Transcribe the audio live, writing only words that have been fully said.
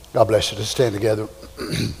God bless you. Let's stand together.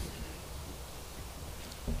 We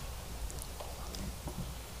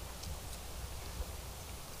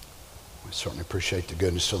certainly appreciate the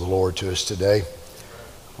goodness of the Lord to us today,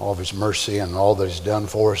 all of His mercy and all that He's done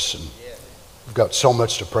for us. And we've got so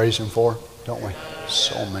much to praise Him for, don't we?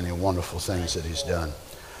 So many wonderful things that He's done.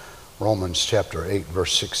 Romans chapter 8,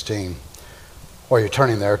 verse 16. While you're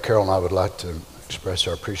turning there, Carol and I would like to express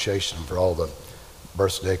our appreciation for all the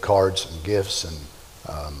birthday cards and gifts and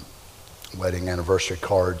wedding anniversary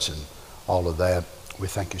cards and all of that. We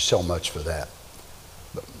thank you so much for that.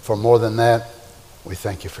 But for more than that, we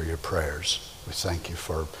thank you for your prayers. We thank you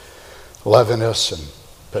for loving us and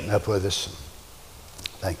putting up with us. And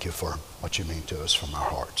thank you for what you mean to us from our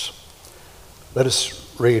hearts. Let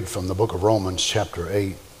us read from the book of Romans chapter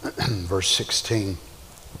 8, verse 16.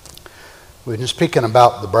 We've been speaking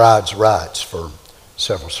about the bride's rights for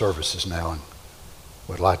several services now, and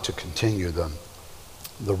we'd like to continue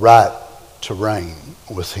the right to reign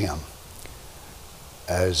with Him.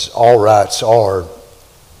 As all rights are,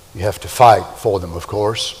 you have to fight for them, of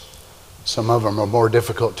course. Some of them are more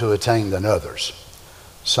difficult to attain than others.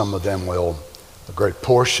 Some of them will, a great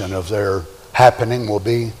portion of their happening will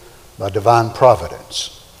be by divine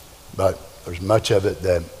providence. But there's much of it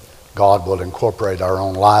that God will incorporate our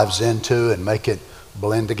own lives into and make it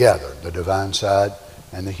blend together, the divine side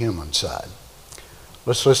and the human side.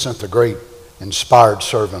 Let's listen to the great inspired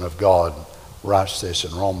servant of God writes this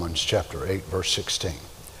in Romans chapter 8, verse 16.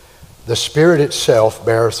 The Spirit itself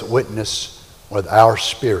beareth witness with our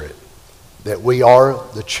spirit that we are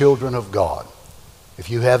the children of God.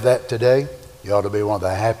 If you have that today, you ought to be one of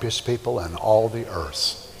the happiest people in all the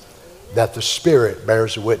earth. That the Spirit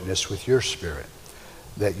bears witness with your spirit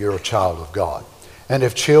that you're a child of God. And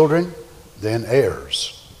if children, then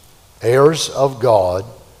heirs. Heirs of God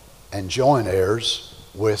and joint heirs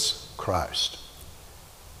with Christ.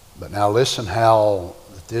 But now listen how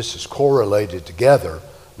this is correlated together,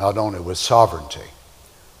 not only with sovereignty,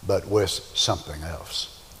 but with something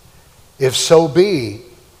else. If so be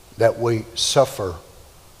that we suffer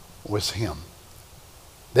with Him,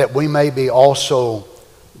 that we may be also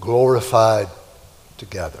glorified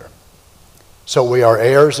together. So we are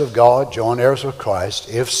heirs of God, joint heirs with Christ,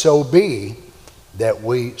 if so be that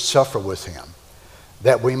we suffer with Him,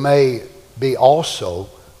 that we may be also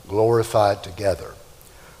glorified together.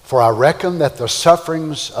 For I reckon that the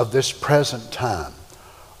sufferings of this present time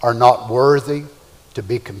are not worthy to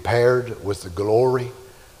be compared with the glory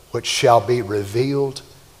which shall be revealed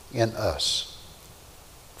in us.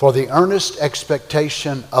 For the earnest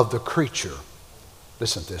expectation of the creature,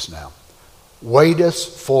 listen to this now,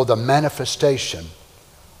 waiteth for the manifestation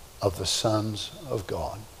of the sons of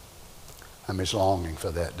God. I'm just longing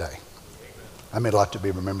for that day. I may like to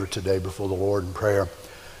be remembered today before the Lord in prayer.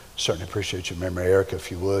 Certainly appreciate your memory, Erica,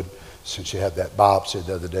 if you would. Since you had that biopsy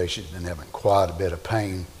the other day, she's been having quite a bit of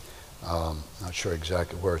pain. Not sure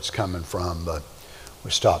exactly where it's coming from, but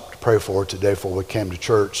we stopped to pray for her today before we came to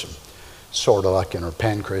church. Sort of like in her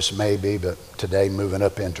pancreas maybe, but today moving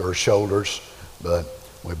up into her shoulders. But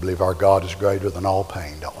we believe our God is greater than all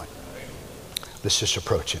pain, don't we? Let's just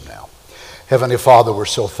approach Him now. Heavenly Father, we're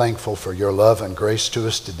so thankful for your love and grace to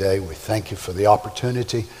us today. We thank you for the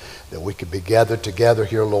opportunity that we could be gathered together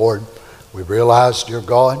here, Lord. We realize, dear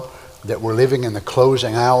God, that we're living in the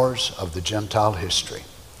closing hours of the Gentile history.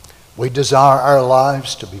 We desire our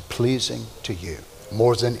lives to be pleasing to you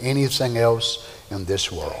more than anything else in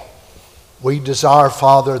this world. We desire,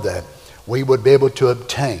 Father, that we would be able to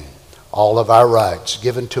obtain all of our rights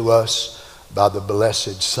given to us by the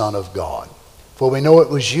blessed Son of God. For we know it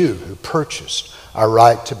was you who purchased our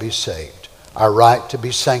right to be saved, our right to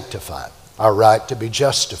be sanctified, our right to be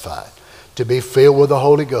justified, to be filled with the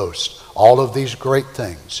Holy Ghost, all of these great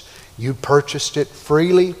things. You purchased it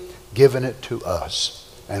freely, given it to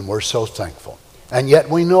us, and we're so thankful. And yet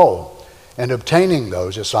we know in obtaining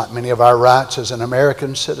those, it's like many of our rights as an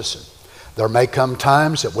American citizen, there may come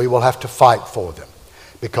times that we will have to fight for them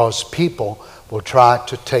because people will try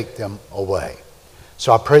to take them away.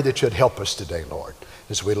 So I pray that you'd help us today, Lord,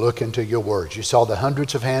 as we look into your words. You saw the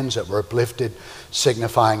hundreds of hands that were uplifted,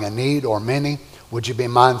 signifying a need or many. Would you be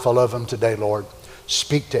mindful of them today, Lord?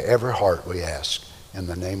 Speak to every heart, we ask. In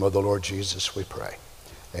the name of the Lord Jesus, we pray.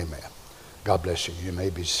 Amen. God bless you. You may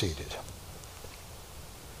be seated.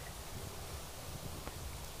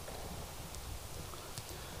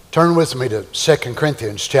 Turn with me to 2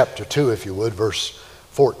 Corinthians chapter 2, if you would, verse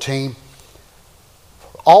 14.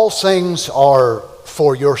 All things are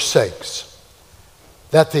for your sakes,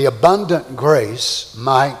 that the abundant grace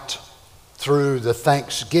might, through the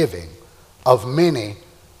thanksgiving of many,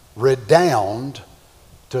 redound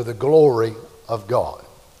to the glory of God.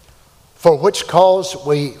 For which cause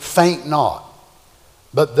we faint not.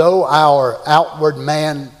 But though our outward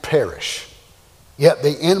man perish, yet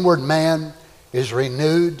the inward man is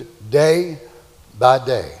renewed day by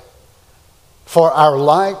day. For our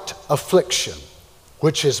light affliction,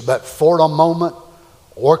 which is but for a moment,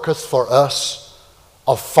 worketh for us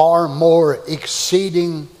a far more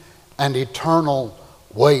exceeding and eternal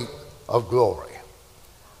weight of glory.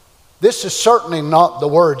 This is certainly not the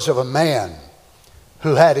words of a man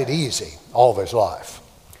who had it easy all of his life.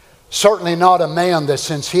 Certainly not a man that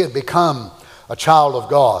since he had become a child of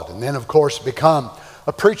God and then of course become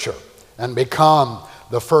a preacher and become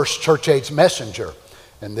the first church age messenger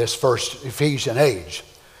in this first Ephesian age.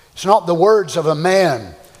 It's not the words of a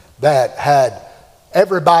man that had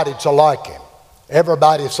everybody to like him.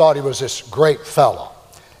 Everybody thought he was this great fellow.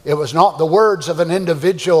 It was not the words of an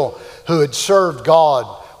individual who had served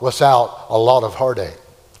God without a lot of heartache.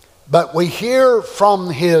 But we hear from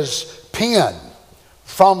his pen,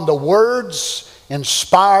 from the words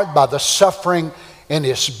inspired by the suffering in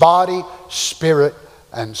his body, spirit,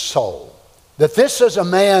 and soul, that this is a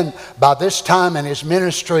man by this time in his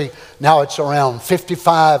ministry, now it's around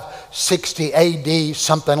 55, 60 AD,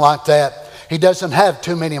 something like that. He doesn't have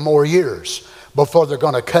too many more years before they're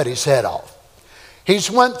going to cut his head off. He's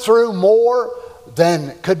went through more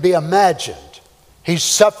than could be imagined. He's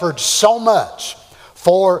suffered so much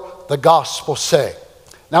for the gospel's sake.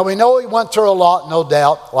 Now we know he went through a lot, no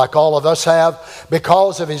doubt, like all of us have,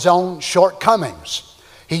 because of his own shortcomings.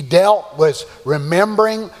 He dealt with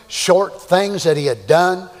remembering short things that he had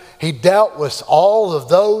done. He dealt with all of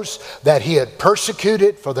those that he had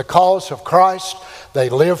persecuted for the cause of Christ. They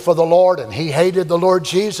lived for the Lord and he hated the Lord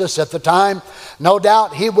Jesus at the time. No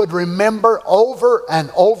doubt he would remember over and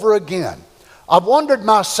over again. I've wondered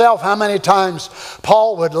myself how many times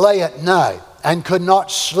Paul would lay at night and could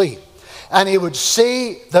not sleep. And he would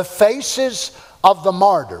see the faces of the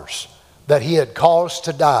martyrs that he had caused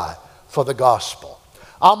to die for the gospel.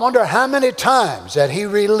 I wonder how many times that he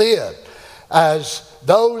relived as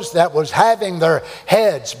those that was having their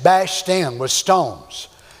heads bashed in with stones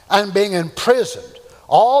and being imprisoned.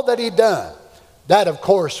 All that he'd done, that of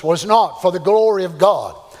course was not for the glory of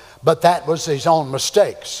God, but that was his own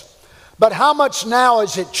mistakes. But how much now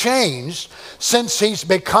has it changed since he's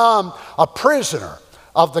become a prisoner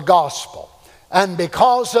of the gospel? And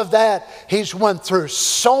because of that, he's went through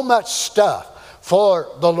so much stuff for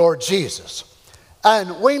the Lord Jesus.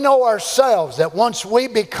 And we know ourselves that once we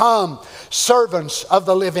become servants of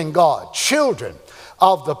the living God, children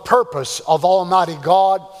of the purpose of Almighty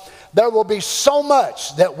God, there will be so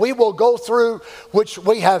much that we will go through which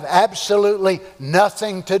we have absolutely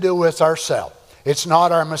nothing to do with ourselves. It's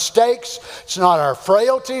not our mistakes, it's not our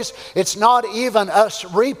frailties, it's not even us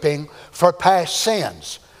reaping for past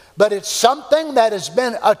sins. But it's something that has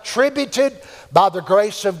been attributed by the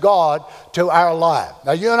grace of God to our life.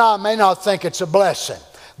 Now you and I may not think it's a blessing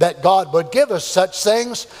that God would give us such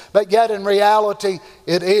things, but yet in reality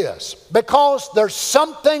it is. Because there's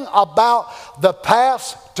something about the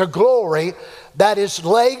path to glory that is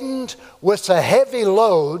laden with the heavy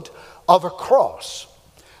load of a cross.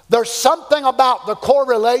 There's something about the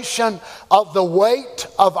correlation of the weight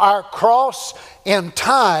of our cross in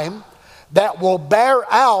time that will bear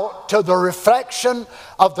out to the reflection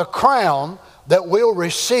of the crown that we'll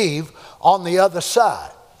receive on the other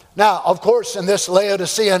side. Now, of course, in this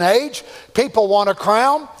Laodicean age, people want a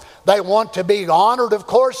crown. They want to be honored, of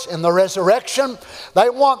course, in the resurrection. They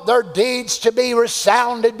want their deeds to be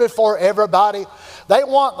resounded before everybody. They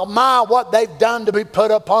want what they've done to be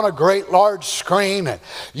put up on a great large screen. And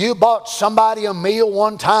you bought somebody a meal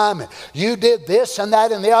one time and you did this and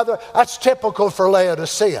that and the other. That's typical for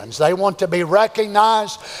Laodiceans. They want to be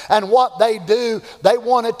recognized, and what they do, they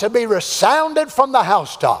want it to be resounded from the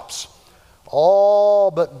housetops.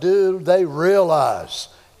 Oh, but do they realize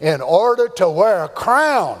in order to wear a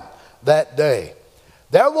crown that day,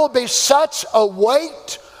 there will be such a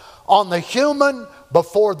weight on the human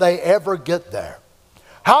before they ever get there.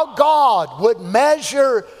 How God would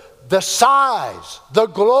measure the size, the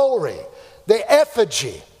glory, the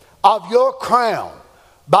effigy of your crown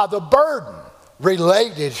by the burden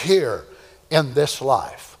related here in this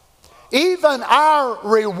life. Even our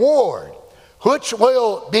reward, which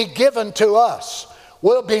will be given to us,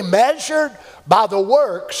 will be measured by the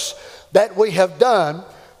works that we have done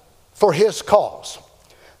for His cause.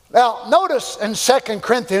 Now, notice in 2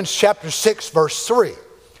 Corinthians chapter 6, verse 3,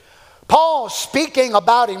 Paul speaking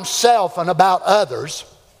about himself and about others,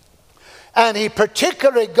 and he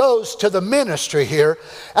particularly goes to the ministry here,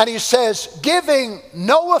 and he says, giving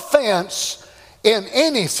no offense in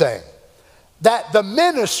anything, that the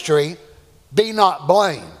ministry be not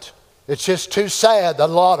blamed. It's just too sad that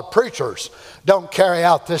a lot of preachers don't carry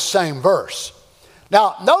out this same verse.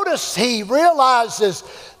 Now, notice he realizes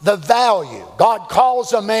the value. God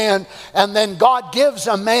calls a man, and then God gives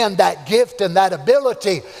a man that gift and that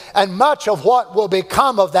ability. And much of what will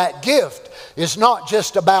become of that gift is not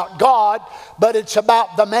just about God, but it's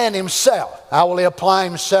about the man himself. How will he apply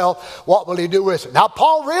himself? What will he do with it? Now,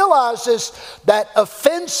 Paul realizes that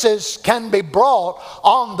offenses can be brought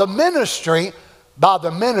on the ministry by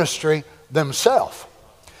the ministry themselves.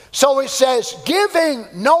 So he says, giving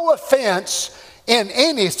no offense in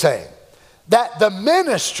anything, that the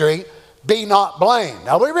ministry be not blamed.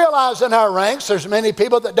 Now, we realize in our ranks there's many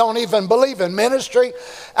people that don't even believe in ministry,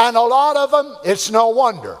 and a lot of them, it's no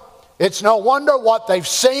wonder. It's no wonder what they've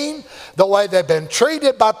seen, the way they've been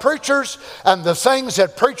treated by preachers, and the things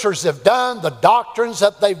that preachers have done, the doctrines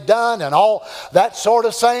that they've done, and all that sort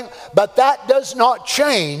of thing. But that does not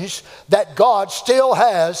change that God still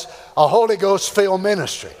has a Holy Ghost-filled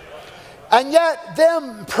ministry. And yet,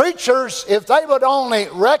 them preachers, if they would only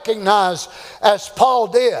recognize, as Paul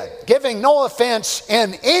did, giving no offense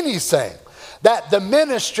in anything, that the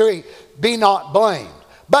ministry be not blamed,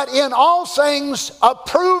 but in all things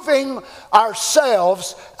approving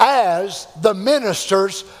ourselves as the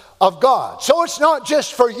ministers of God. So it's not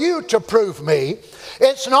just for you to prove me,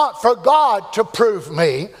 it's not for God to prove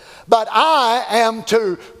me, but I am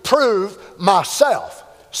to prove myself.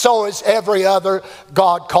 So is every other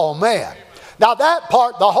God-called man. Now that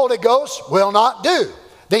part the Holy Ghost will not do.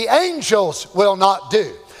 The angels will not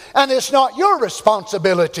do. And it's not your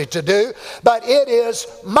responsibility to do, but it is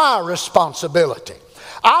my responsibility.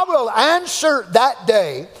 I will answer that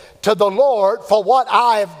day to the Lord for what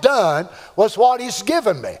I have done was what He's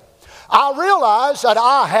given me. I realize that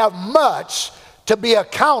I have much to be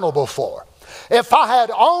accountable for. If I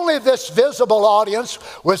had only this visible audience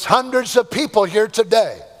with hundreds of people here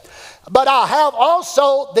today, but I have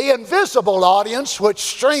also the invisible audience which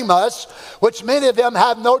stream us, which many of them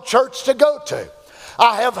have no church to go to.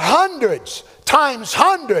 I have hundreds times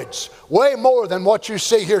hundreds, way more than what you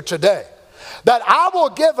see here today, that I will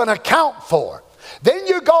give an account for. Then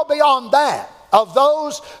you go beyond that, of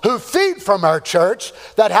those who feed from our church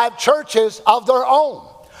that have churches of their own.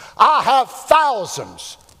 I have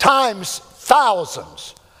thousands times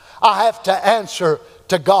thousands I have to answer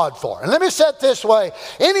to God for. And let me say it this way,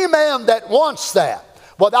 any man that wants that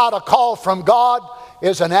without a call from God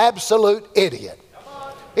is an absolute idiot.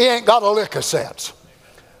 He ain't got a lick of sense.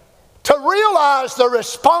 To realize the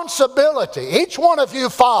responsibility, each one of you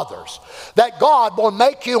fathers, that God will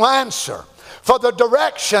make you answer for the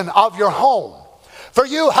direction of your home. For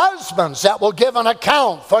you husbands that will give an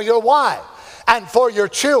account for your wife and for your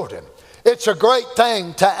children. It's a great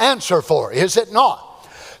thing to answer for, is it not?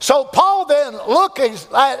 So Paul then, looking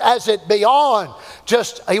as it beyond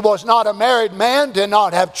just, he was not a married man, did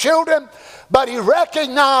not have children, but he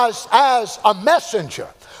recognized as a messenger,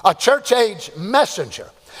 a church age messenger.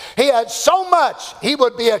 He had so much he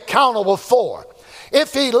would be accountable for.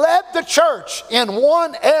 If he led the church in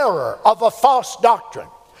one error of a false doctrine,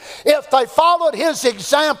 if they followed his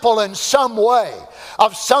example in some way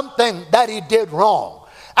of something that he did wrong,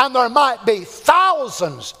 and there might be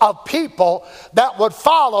thousands of people that would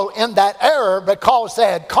follow in that error because they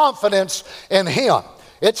had confidence in him.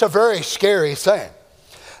 It's a very scary thing.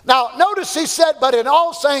 Now, notice he said, but in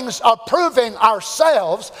all things approving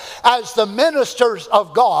ourselves as the ministers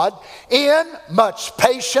of God in much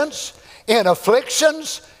patience, in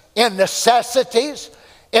afflictions, in necessities,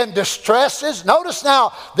 in distresses. Notice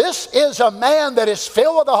now, this is a man that is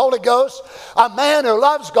filled with the Holy Ghost, a man who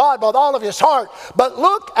loves God with all of his heart. But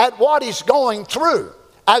look at what he's going through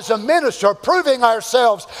as a minister, proving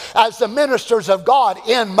ourselves as the ministers of God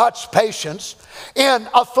in much patience, in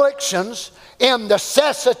afflictions, in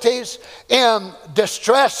necessities, in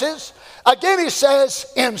distresses. Again, he says,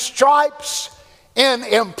 in stripes, in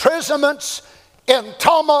imprisonments, in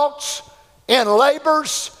tumults, in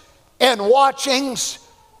labors, in watchings,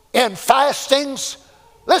 in fastings.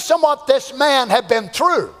 Listen what this man had been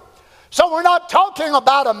through. So we're not talking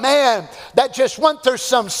about a man that just went through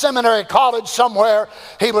some seminary college somewhere.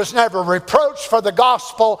 He was never reproached for the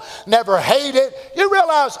gospel, never hated. You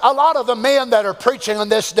realize a lot of the men that are preaching on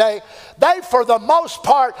this day, they for the most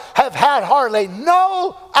part have had hardly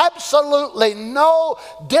absolutely no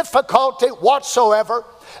difficulty whatsoever.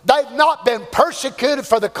 They've not been persecuted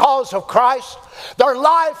for the cause of Christ. Their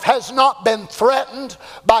life has not been threatened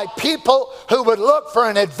by people who would look for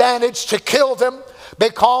an advantage to kill them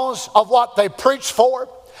because of what they preach for.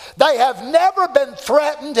 They have never been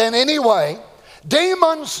threatened in any way.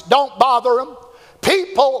 Demons don't bother them.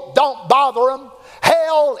 People don't bother them.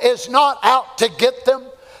 Hell is not out to get them.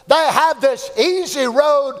 They have this easy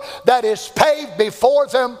road that is paved before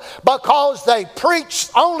them because they preach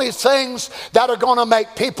only things that are going to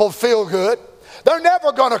make people feel good. They're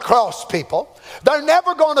never going to cross people. They're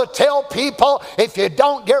never going to tell people if you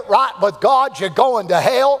don't get right with God, you're going to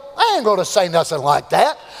hell. They ain't going to say nothing like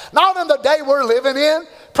that. Not in the day we're living in.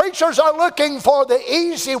 Preachers are looking for the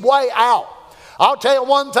easy way out. I'll tell you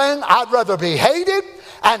one thing, I'd rather be hated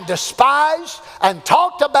and despised and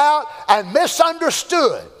talked about and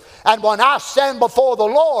misunderstood, and when I stand before the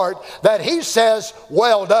Lord, that He says,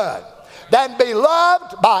 well done, than be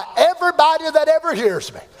loved by everybody that ever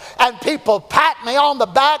hears me. And people pat me on the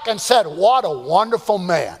back and said, what a wonderful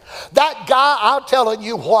man. That guy, I'm telling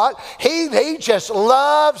you what, he just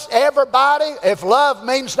loves everybody. If love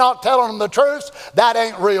means not telling them the truth, that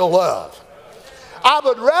ain't real love. I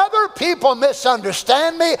would rather people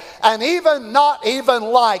misunderstand me and even not even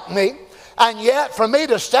like me, and yet for me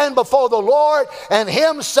to stand before the Lord and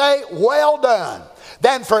Him say, well done,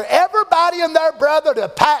 than for everybody and their brother to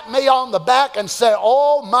pat me on the back and say,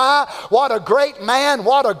 oh my, what a great man,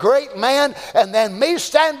 what a great man. And then me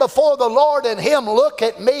stand before the Lord and Him look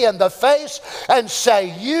at me in the face and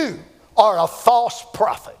say, you are a false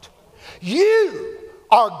prophet. You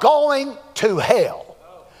are going to hell.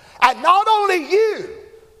 And not only you,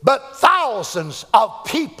 but thousands of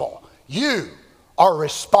people you are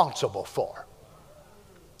responsible for.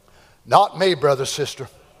 Not me, brother, sister.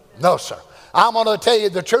 No, sir. I'm going to tell you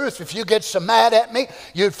the truth. If you get so mad at me,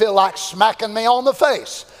 you'd feel like smacking me on the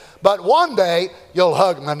face. But one day, you'll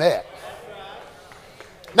hug my neck.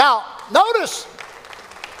 Now, notice,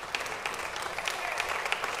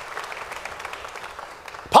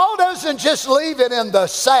 Paul doesn't just leave it in the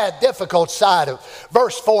sad, difficult side of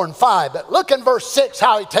verse 4 and 5. But look in verse 6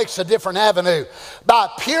 how he takes a different avenue. By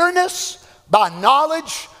pureness, by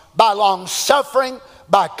knowledge, by long suffering,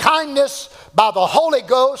 by kindness, by the Holy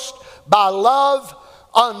Ghost, by love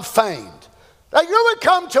unfeigned. Now you would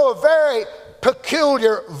come to a very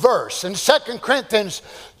peculiar verse in 2 Corinthians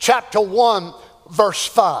chapter 1 verse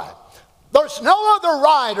 5. There's no other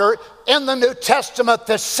writer in the New Testament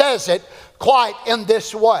that says it quite in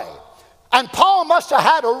this way. And Paul must have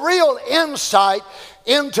had a real insight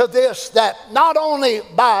into this, that not only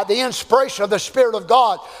by the inspiration of the Spirit of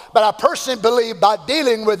God, but I personally believe by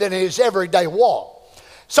dealing with it in his everyday walk.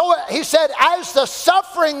 So he said, as the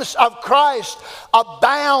sufferings of Christ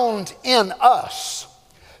abound in us,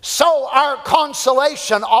 so our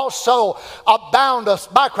consolation also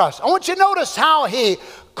aboundeth by Christ. I want you to notice how he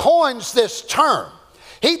coins this term.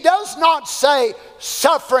 He does not say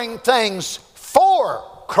suffering things for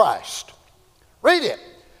Christ. Read it.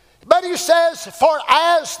 But he says, for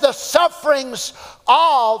as the sufferings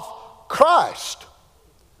of Christ.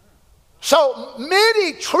 So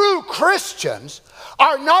many true Christians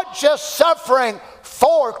are not just suffering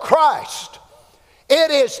for Christ.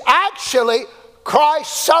 It is actually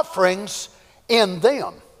Christ's sufferings in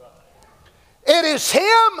them. It is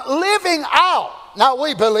Him living out. Now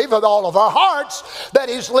we believe with all of our hearts that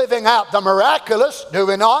He's living out the miraculous, do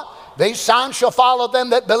we not? These signs shall follow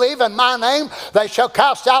them that believe in my name. They shall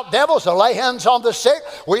cast out devils and lay hands on the sick.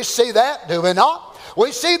 We see that, do we not?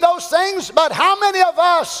 We see those things, but how many of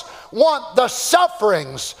us want the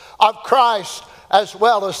sufferings of Christ as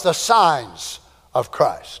well as the signs of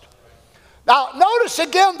Christ? Now, notice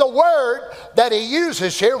again the word that he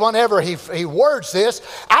uses here whenever he words this,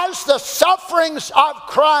 as the sufferings of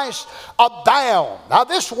Christ abound. Now,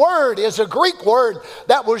 this word is a Greek word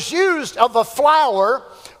that was used of a flower.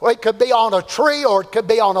 Well, it could be on a tree, or it could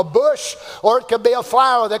be on a bush, or it could be a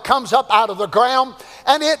flower that comes up out of the ground.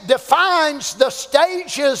 And it defines the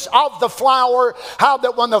stages of the flower, how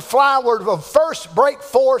that when the flower will first break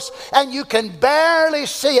forth, and you can barely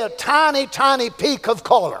see a tiny, tiny peak of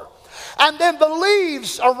color. And then the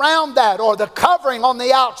leaves around that, or the covering on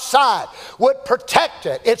the outside, would protect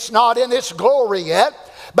it. It's not in its glory yet,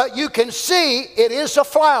 but you can see it is a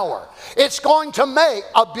flower. It's going to make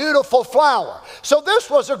a beautiful flower. So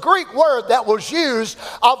this was a Greek word that was used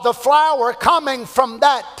of the flower coming from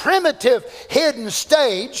that primitive hidden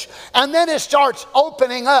stage, and then it starts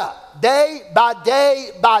opening up. Day by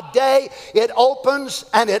day by day, it opens,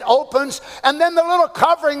 and then the little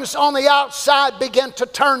coverings on the outside begin to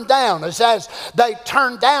turn down. As they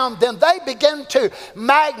turn down, then they begin to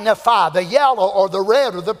magnify the yellow or the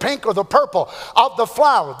red or the pink or the purple of the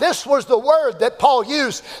flower. This was the word that Paul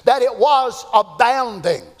used, that it was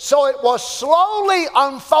abounding. So it was slowly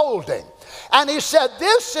unfolding. And he said,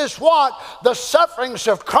 this is what the sufferings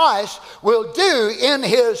of Christ will do in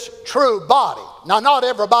His true body. Now, not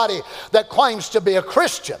everybody that claims to be a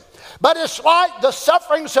Christian, But it's like the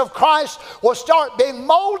sufferings of Christ will start being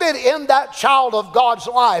molded in that child of God's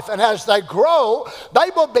life. And as they grow, they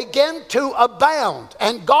will begin to abound.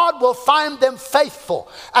 And God will find them faithful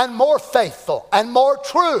and more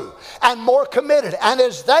true and more committed. And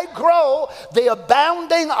as they grow, the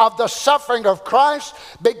abounding of the suffering of Christ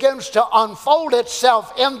begins to unfold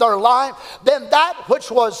itself in their life. Then that which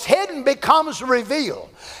was hidden becomes revealed.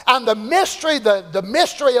 And the mystery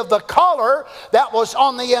of the color that was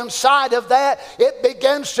on the inside of that, it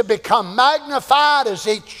begins to become magnified as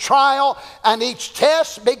each trial and each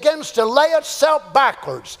test begins to lay itself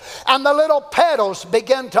backwards. And the little petals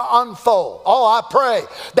begin to unfold. Oh, I pray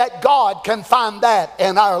that God can find that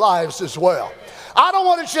in our lives as well. I don't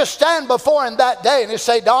want to just stand before him that day and he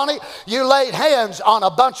say, Donny, you laid hands on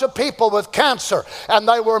a bunch of people with cancer and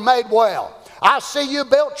they were made well. I see you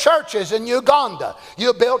built churches in Uganda.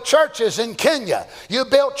 You built churches in Kenya. You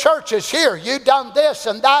built churches here. You done this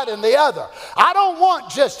and that and the other. I don't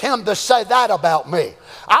want just him to say that about me.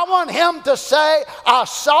 I want him to say, I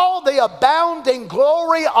saw the abounding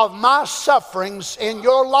glory of my sufferings in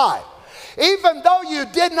your life. Even though you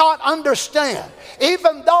did not understand,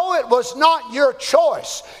 even though it was not your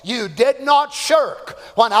choice, you did not shirk.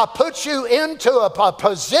 When I put you into a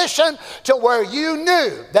position to where you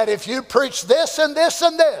knew that if you preached this and this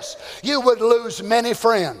and this, you would lose many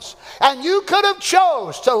friends. And you could have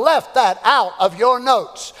chose to left that out of your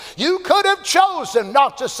notes. You could have chosen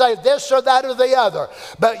not to say this or that or the other,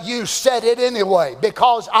 but you said it anyway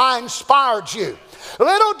because I inspired you.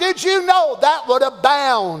 Little did you know that would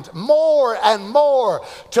abound more and more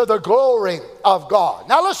to the glory of God.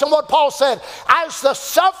 Now listen what Paul said. As the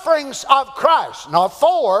sufferings of Christ, not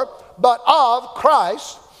for, but of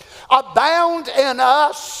Christ, abound in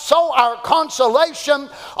us, so our consolation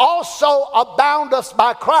also aboundeth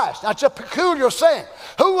by Christ. Now it's a peculiar thing.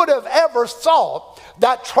 Who would have ever thought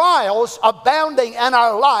that trials abounding in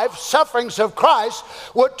our life, sufferings of Christ,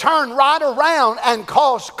 would turn right around and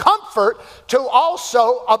cause comfort to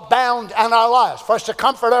also abound in our lives? For us to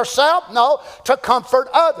comfort ourselves? No, to comfort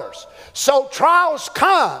others. So trials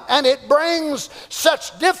come and it brings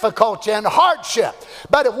such difficulty and hardship.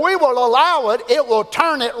 But if we will allow it, it will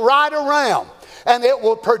turn it right around and it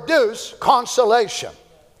will produce consolation.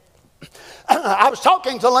 I was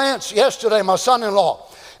talking to Lance yesterday, my son-in-law,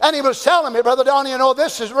 and he was telling me, Brother Donny, you know,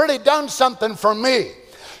 this has really done something for me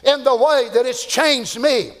in the way that it's changed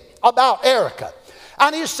me about Erica.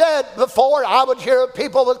 And he said before I would hear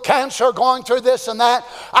people with cancer going through this and that,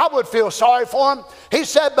 I would feel sorry for them. He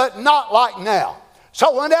said, but not like now.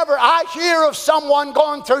 So whenever I hear of someone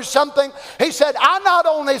going through something, he said, I not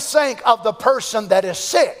only think of the person that is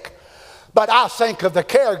sick, but I think of the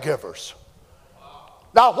caregivers.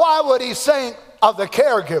 Now, why would he think of the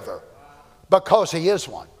caregiver? Because he is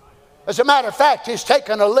one. As a matter of fact, he's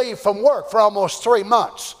taken a leave from work for almost 3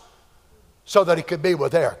 months so that he could be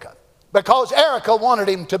with Erica. Because Erica wanted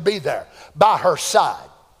him to be there by her side.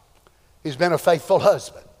 He's been a faithful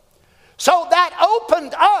husband. So that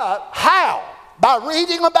opened up how? By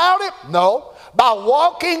reading about it? No. By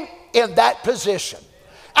walking in that position.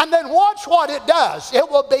 And then watch what it does. It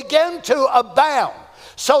will begin to abound.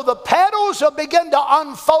 So the petals will begin to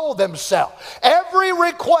unfold themselves. Every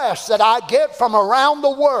request that I get from around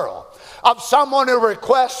the world of someone who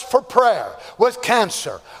requests for prayer with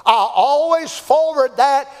cancer, I always forward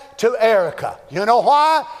that to Erica. You know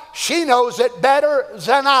why? She knows it better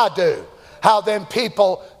than I do, how them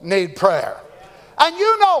people need prayer. And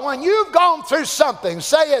you know, when you've gone through something,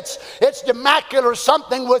 say it's the macular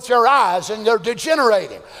something with your eyes and they're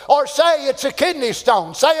degenerating, or say it's a kidney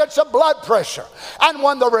stone, say it's a blood pressure, and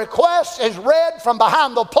when the request is read from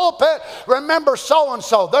behind the pulpit, remember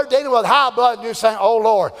so-and-so, they're dealing with high blood, and you're saying, oh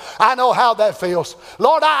Lord, I know how that feels.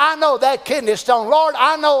 Lord, I know that kidney stone. Lord,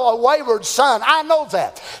 I know a wayward son. I know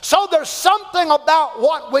that. So there's something about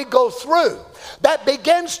what we go through that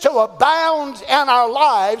begins to abound in our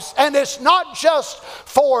lives, and it's not just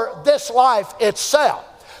for this life itself,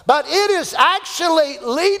 but it is actually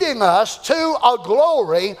leading us to a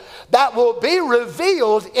glory that will be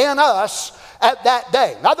revealed in us at that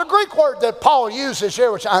day. Now, the Greek word that Paul uses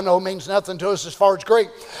here, which I know means nothing to us as far as Greek,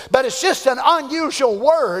 but it's just an unusual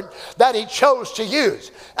word that he chose to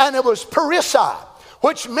use, and it was perisai,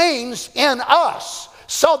 which means in us.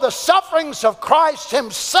 So the sufferings of Christ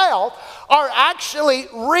himself are actually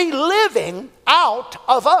reliving out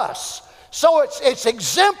of us. So it's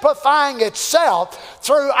exemplifying itself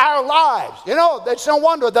through our lives. You know, it's no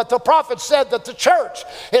wonder that the prophet said that the church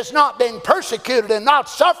is not being persecuted and not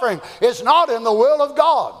suffering is not in the will of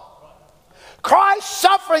God. Christ's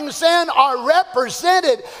sufferings then are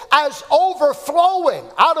represented as overflowing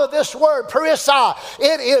out of this word, perissa.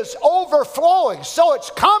 It is overflowing. So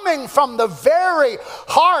it's coming from the very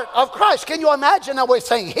heart of Christ. Can you imagine that we're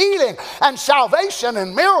saying healing and salvation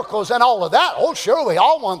and miracles and all of that? Oh, sure, we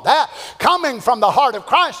all want that coming from the heart of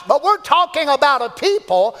Christ. But we're talking about a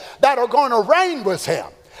people that are going to reign with him.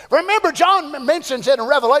 Remember, John mentions it in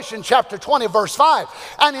Revelation chapter 20, verse 5.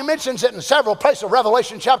 And he mentions it in several places,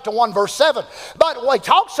 Revelation chapter 1, verse 7. But he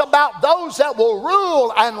talks about those that will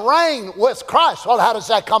rule and reign with Christ. Well, how does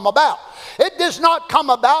that come about? It does not come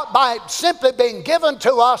about by simply being given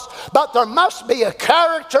to us, but there must be a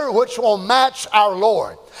character which will match our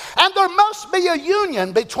Lord. And there must be a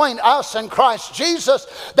union between us and Christ Jesus,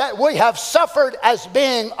 that we have suffered as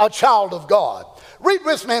being a child of God. Read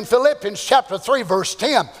with me in Philippians chapter 3, verse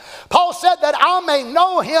 10. Paul said that I may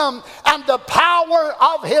know him and the power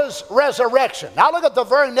of his resurrection. Now look at the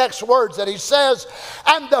very next words that he says,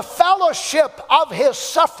 and the fellowship of his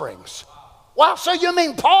sufferings. Wow, so you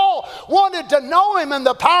mean Paul wanted to know him and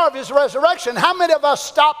the power of his resurrection. How many of us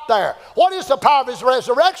stopped there? What is the power of his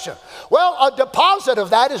resurrection? Well, a deposit of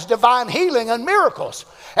that is divine healing and miracles.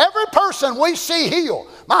 Every person we see healed.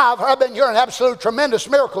 I've been hearing absolute tremendous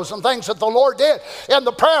miracles and things that the Lord did in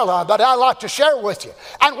the prayer line that I'd like to share with you.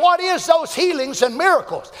 And what is those healings and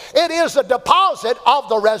miracles? It is a deposit of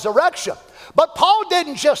the resurrection. But Paul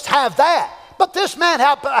didn't just have that. But this man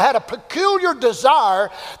had a peculiar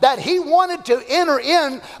desire that he wanted to enter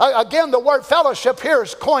in. Again, the word fellowship here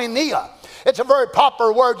is koinonia. It's a very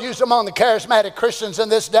popular word used among the charismatic Christians in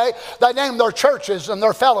this day. They name their churches and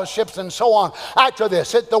their fellowships and so on after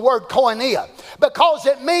this. It's the word koinonia, because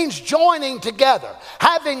it means joining together,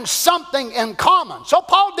 having something in common. So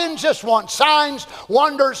Paul didn't just want signs,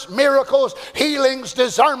 wonders, miracles, healings,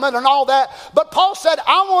 discernment and all that. But Paul said,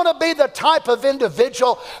 I want to be the type of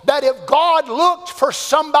individual that if God looked for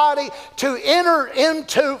somebody to enter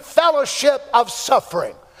into fellowship of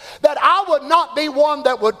suffering, that I would not be one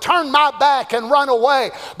that would turn my back and run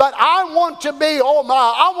away, but I want to be,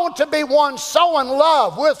 I want to be one so in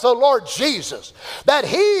love with the Lord Jesus that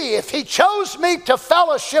he, if he chose me to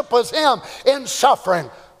fellowship with him in suffering,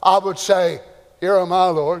 I would say, here am I,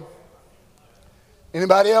 Lord.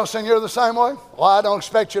 Anybody else in here the same way? Well, I don't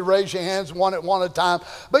expect you to raise your hands one at a time,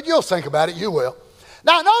 but you'll think about it, you will.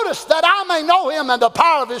 Now notice that I may know him and the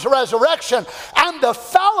power of his resurrection and the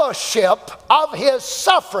fellowship of his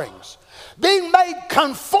sufferings, being made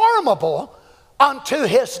conformable unto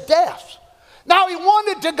his death. Now he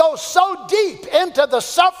wanted to go so deep into the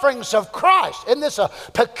sufferings of Christ. Isn't this a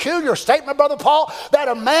peculiar statement, Brother Paul? That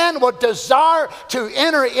a man would desire to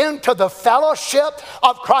enter into the fellowship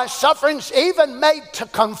of Christ's sufferings, even made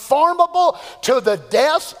conformable to the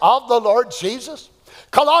death of the Lord Jesus?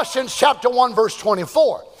 Colossians chapter 1, verse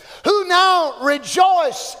 24. Who now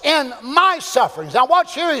rejoice in my sufferings. Now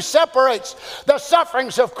watch here, he separates the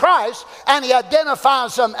sufferings of Christ and he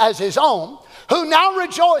identifies them as his own. Who now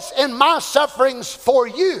rejoice in my sufferings for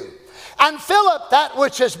you, and fill up that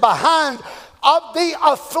which is behind of the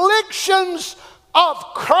afflictions of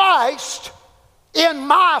Christ in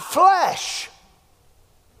my flesh.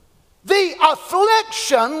 The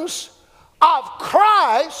afflictions of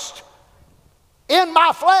Christ in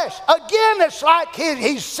my flesh. Again, it's like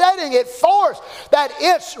he's setting it forth that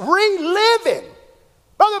it's reliving.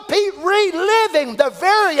 Brother Pete, reliving the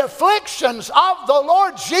very afflictions of the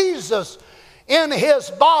Lord Jesus in his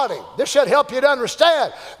body. This should help you to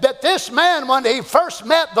understand that this man, when he first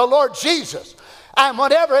met the Lord Jesus, and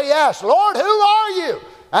whenever he asked, Lord, who are you?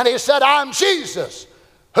 And he said, I'm Jesus,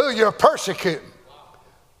 who you're persecuting.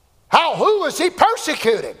 Who was he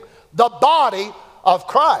persecuting? The body of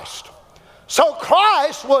Christ. So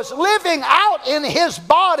Christ was living out in his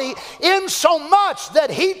body in so much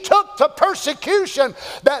that he took the persecution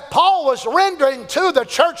that Paul was rendering to the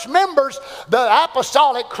church members, the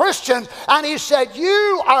apostolic Christians, and he said,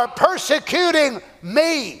 you are persecuting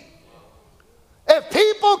me. If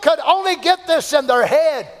people could only get this in their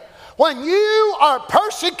head, when you are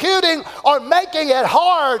persecuting or making it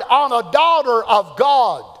hard on a daughter of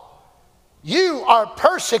God, you are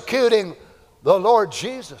persecuting the Lord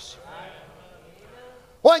Jesus.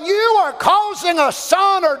 When you are causing a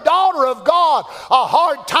son or daughter of God a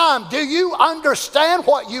hard time, do you understand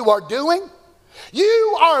what you are doing?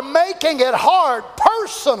 You are making it hard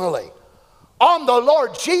personally on the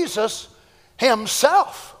Lord Jesus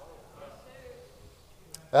himself.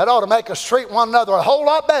 That ought to make us treat one another a whole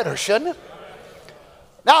lot better, shouldn't it?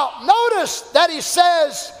 Now, notice that he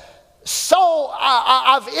says So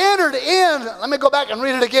I've entered in, let me go back and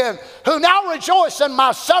read it again. Who now rejoice in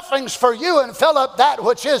my sufferings for you and fill up that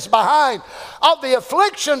which is behind, of the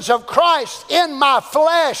afflictions of Christ in my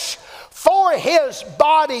flesh for his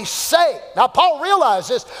body's sake. Now Paul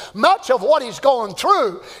realizes much of what he's going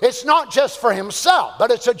through, it's not just for himself,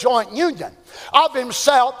 but it's a joint union of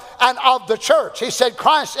himself and of the church. He said,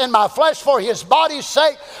 Christ in my flesh for his body's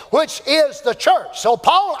sake, which is the church. So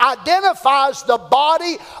Paul identifies the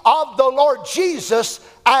body of the Lord Jesus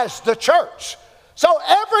as the church. So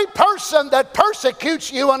every person that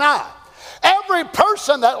persecutes you and I, every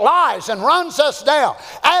person that lies and runs us down,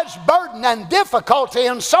 adds burden and difficulty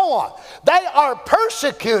and so on, they are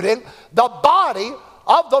persecuting the body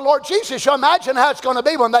of the Lord Jesus. You imagine how it's going to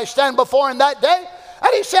be when they stand before him that day. And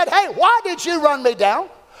he said, hey, why did you run me down?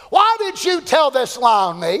 Why did you tell this lie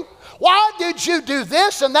on me? Why did you do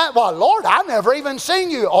this and that? Well, Lord, I never even seen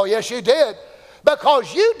you. Oh, yes, you did.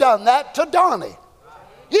 Because you done that to Donny.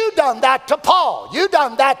 You done that to Paul. You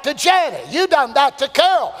done that to Janet. You done that to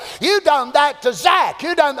Carol. You done that to Zach.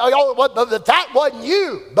 You done, that wasn't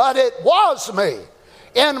you, but it was me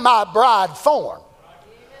in my bride form.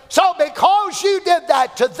 So because you did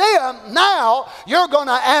that to them, now you're going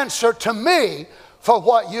to answer to me for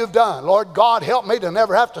what you've done. Lord God, help me to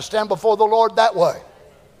never have to stand before the Lord that way.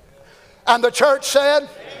 And the church said, amen.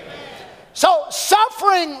 So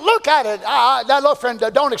suffering, look at it. Now look, friend,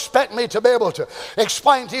 don't expect me to be able to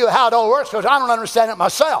explain to you how it all works, because I don't understand it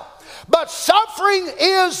myself. But suffering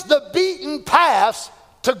is the beaten path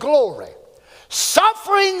to glory.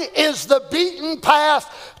 Suffering is the beaten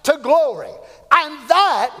path to glory. And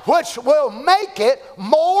that which will make it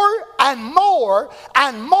more and more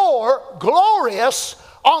and more glorious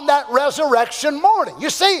on that resurrection morning.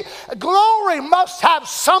 You see, glory must have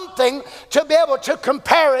something to be able to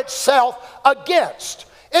compare itself against.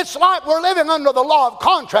 It's like we're living under the law of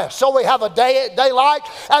contrast. So we have a daylight,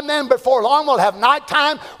 and then before long we'll have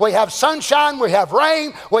nighttime. We have sunshine, we have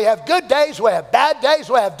rain, we have good days, we have bad days,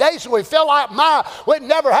 we have days we feel like, we'd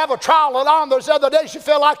never have a trial at all. There's other days you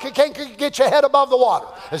feel like you can't get your head above the water.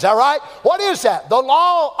 Is that right? What is that? The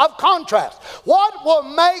law of contrast. What will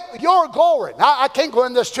make your glory? Now, I can't go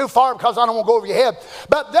in this too far because I don't want to go over your head,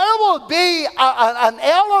 but there will be an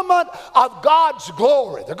element of God's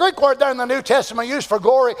glory. The Greek word there in the New Testament used for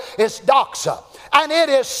glory is doxa. And it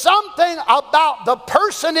is something about the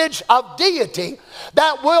personage of deity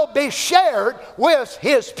that will be shared with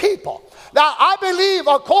his people. Now, I believe,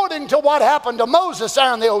 according to what happened to Moses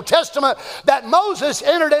there in the Old Testament, that Moses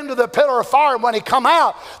entered into the pillar of fire, and when he come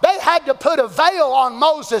out, they had to put a veil on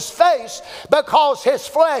Moses' face because his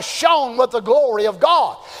flesh shone with the glory of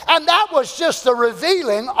God. And that was just the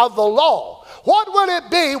revealing of the law. What will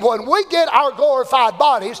it be when we get our glorified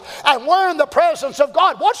bodies and we're in the presence of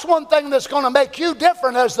God? What's one thing that's going to make you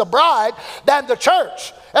different as the bride than the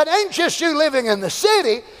church? It ain't just you living in the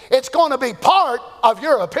city. It's going to be part of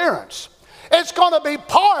your appearance. It's going to be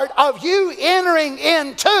part of you entering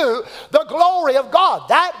into the glory of God,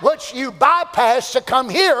 that which you bypassed to come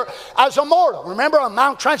here as a mortal. Remember on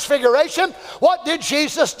Mount Transfiguration, what did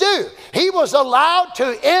Jesus do? He was allowed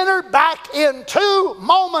to enter back into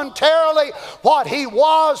momentarily what he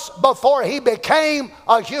was before he became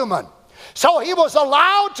a human. So he was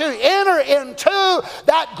allowed to enter into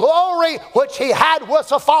that glory which he had with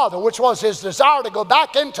the Father, which was his desire to go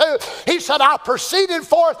back into. He said, I proceeded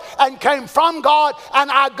forth and came from God, and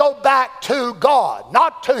I go back to God.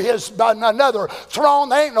 Not to his another throne.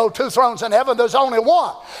 There ain't no two thrones in heaven. There's only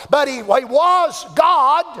one. But he was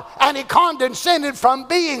God, and he condescended from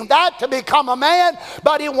being that to become a man,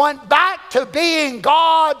 but he went back to being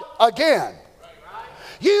God again.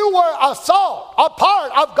 You were a thought, a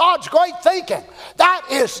part of God's great thinking. That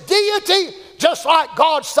is deity, just like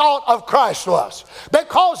God's thought of Christ was.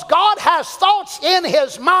 Because God has thoughts in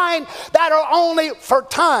his mind that are only for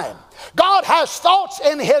time. God has thoughts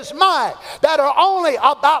in his mind that are only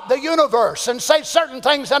about the universe, and say certain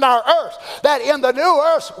things in our earth that in the new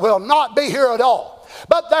earth will not be here at all.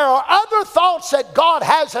 But there are other thoughts that God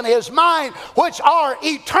has in his mind which are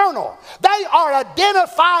eternal. They are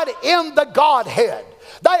identified in the Godhead.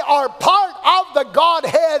 They are part of the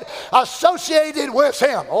Godhead associated with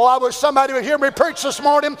him. Oh, I wish somebody would hear me preach this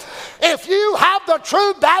morning. If you have the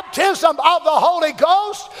true baptism of the Holy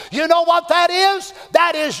Ghost, you know what that is?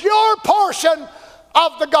 That is your portion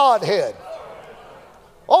of the Godhead.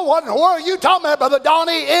 Oh, what in the world are you talking about, Brother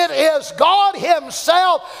Donny? It is God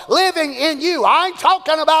himself living in you. I ain't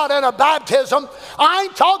talking about in a baptism. I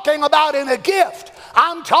ain't talking about in a gift.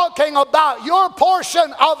 I'm talking about your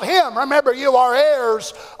portion of him. Remember, you are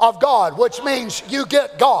heirs of God, which means you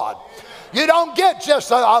get God. You don't get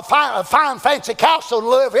just a fine, fancy castle to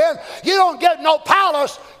live in. You don't get no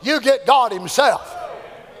palace. You get God himself.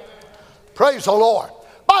 Praise the Lord.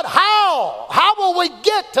 But how? How will we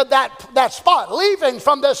get to that spot, leaving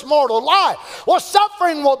from this mortal life? Well,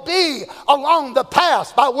 suffering will be along the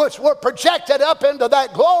path by which we're projected up into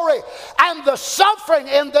that glory, and the suffering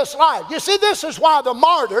in this life. You see, this is why the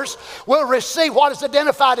martyrs will receive what is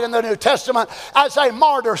identified in the New Testament as a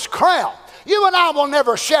martyr's crown. You and I will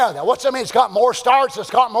never share that. What's that mean? It's got more stars, it's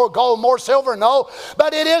got more gold, more silver? No.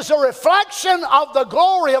 But it is a reflection of the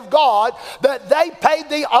glory of God that they paid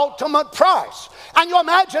the ultimate price. And you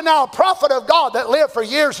imagine now a prophet of God that lived for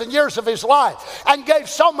years and years of his life and gave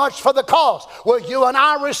so much for the cause. Will you and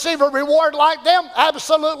I receive a reward like them?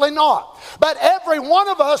 Absolutely not. But every one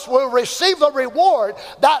of us will receive a reward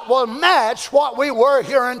that will match what we were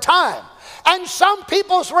here in time. And some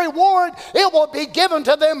people's reward, it will be given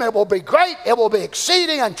to them. It will be great. It will be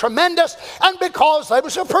exceeding and tremendous. And because they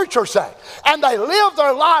was a preacher, say. And they lived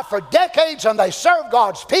their life for decades and they served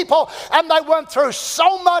God's people. And they went through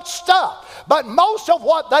so much stuff. But most of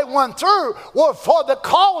what they went through were for the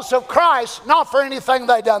cause of Christ, not for anything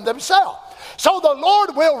they done themselves. So the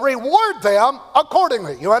Lord will reward them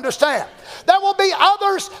accordingly. You understand? There will be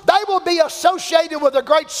others, they will be associated with a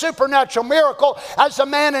great supernatural miracle, as the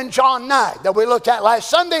man in John 9 that we looked at last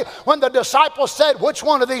Sunday when the disciples said, which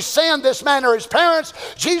one of these sinned, this man or his parents?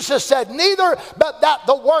 Jesus said, neither, but that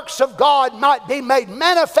the works of God might be made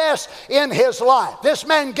manifest in his life. This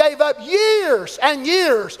man gave up years and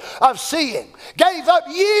years of seeing, gave up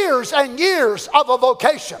years and years of a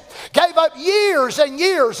vocation, gave up years and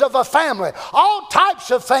years of a family, all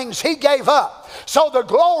types of things he gave up, so the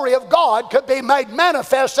glory of God could be made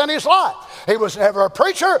manifest in his life. He was never a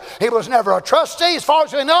preacher. He was never a trustee, as far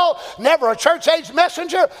as we know, never a church-age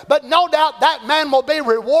messenger, but no doubt that man will be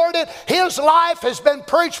rewarded. His life has been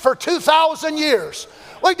preached for 2,000 years.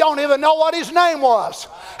 We don't even know what his name was.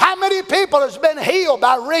 How many people has been healed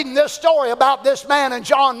by reading this story about this man in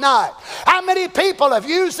John 9? How many people have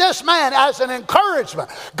used this man as an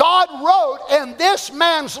encouragement? God wrote in this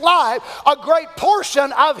man's life a great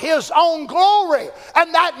portion of his own glory.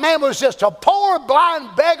 And that man was just a poor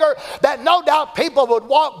blind beggar that no doubt people would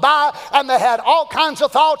walk by and they had all kinds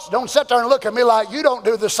of thoughts. Don't sit there and look at me like you don't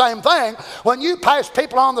do the same thing. When you pass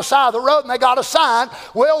people on the side of the road and they got a sign,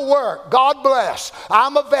 will work, God bless,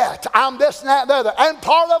 I'm a vet, I'm this and that and the other. And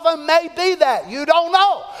part of them may be that. You don't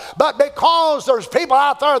know. But because there's people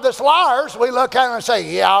out there that's liars, we look at them and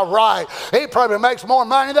say, yeah, right. He probably makes more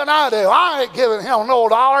money than I do. I ain't giving him no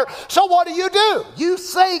dollar. So what do? You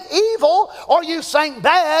think evil or you think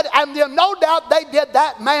bad, and then no doubt they did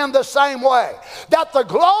that man the same way. That the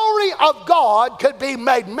glory of God could be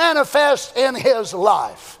made manifest in his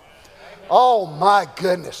life. Oh my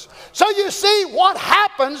goodness. So you see what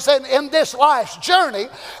happens in this life's journey,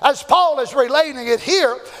 as Paul is relating it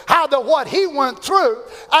here, how what he went through,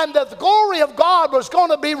 and that the glory of God was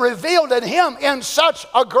going to be revealed in him in such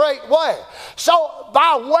a great way. So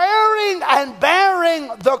by wearing and bearing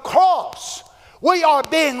the cross, we are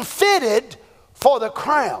being fitted for the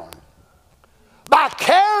crown. By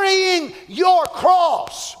carrying your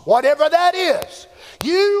cross, whatever that is,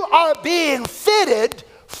 you are being fitted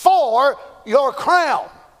for your crown.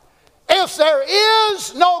 If there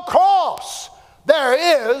is no cross,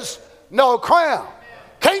 there is no crown.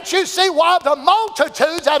 Can't you see why the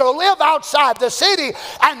multitudes that will live outside the city,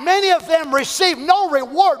 and many of them receive no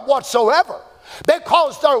reward whatsoever?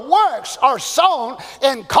 Because their works are sown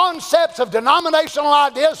in concepts of denominational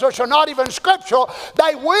ideas which are not even scriptural.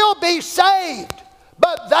 They will be saved,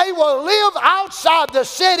 but they will live outside the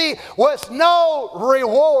city with no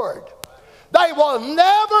reward. They will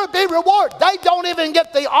never be rewarded. They don't even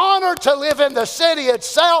get the honor to live in the city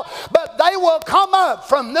itself, but they will come up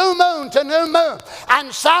from new moon to new moon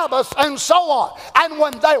and Sabbath and so on. And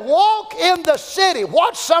when they walk in the city,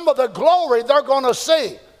 watch some of the glory they're going to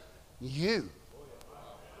see. You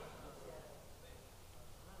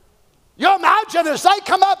imagine as they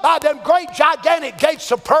come up by them great gigantic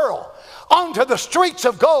gates of pearl onto the streets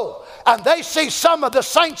of gold, and they see some of the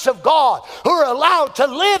saints of God who are allowed to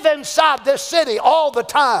live inside this city all the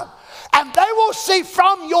time. And they will see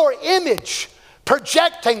from your image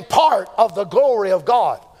projecting part of the glory of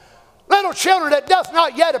God. Little children, it doth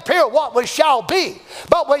not yet appear what we shall be,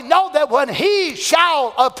 but we know that when he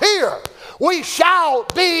shall appear, we shall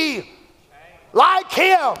be like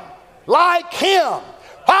him, like him.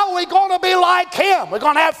 How are we going to be like him? We're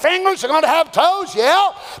going to have fingers, we're going to have toes,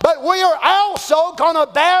 yeah. But we are also going to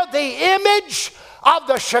bear the image of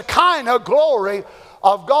the Shekinah glory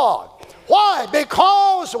of God. Why?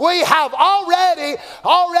 Because we have already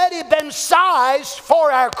been sized for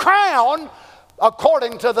our crown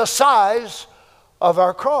according to the size of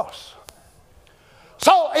our cross.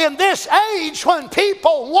 So in this age, when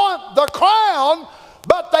people want the crown,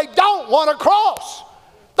 but they don't want a cross,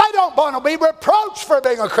 they don't want to be reproached for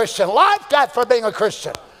being a Christian, laughed at for being a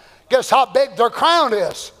Christian. Guess how big their crown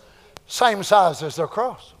is? Same size as their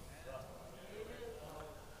cross.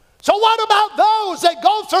 So what about those that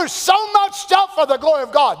go through so much stuff for the glory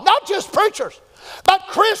of God? Not just preachers, but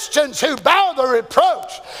Christians who bear the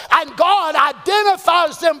reproach. And God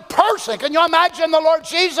identifies them personally. Can you imagine the Lord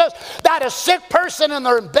Jesus, that a sick person and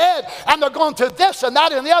they're in bed and they're going through this and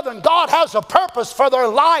that and the other, and God has a purpose for their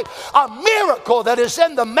life, a miracle that is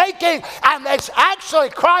in the making, and it's actually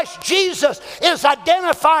Christ Jesus is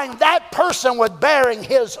identifying that person with bearing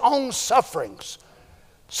his own sufferings.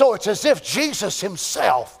 So it's as if Jesus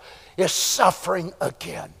himself is suffering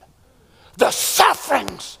again. The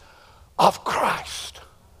sufferings of Christ.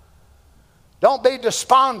 Don't be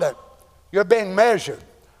despondent. You're being measured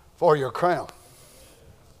for your crown.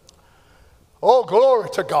 Oh, glory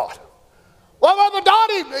to God. Well, Brother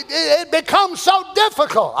Donny, it becomes so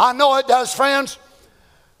difficult. I know it does, friends.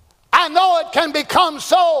 I know it can become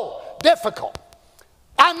so difficult.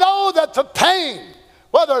 I know that the pain,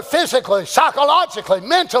 whether physically, psychologically,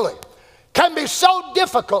 mentally, can be so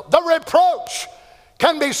difficult. The reproach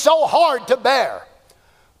can be so hard to bear.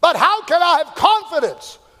 But how can I have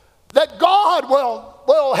confidence that God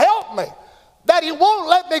will help me, that he won't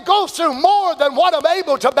let me go through more than what I'm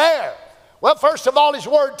able to bear? Well, first of all, his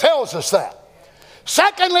word tells us that.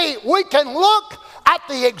 Secondly, we can look at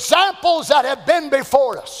the examples that have been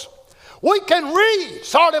before us. We can read,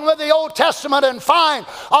 starting with the Old Testament, and find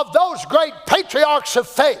of those great patriarchs of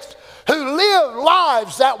faith who lived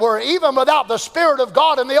lives that were even without the Spirit of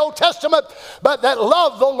God in the Old Testament, but that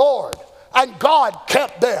loved the Lord, and God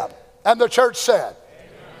kept them. And the church said,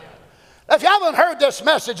 amen. If you haven't heard this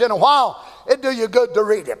message in a while, it'd do you good to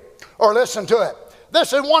read it or listen to it.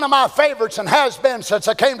 This is one of my favorites and has been since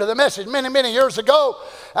I came to the message many, many years ago.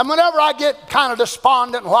 And whenever I get kind of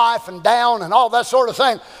despondent in life and down and all that sort of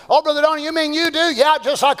thing, oh, Brother Donny, you mean you do? Yeah,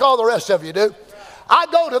 just like all the rest of you do. I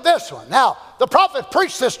go to this one. Now, the prophet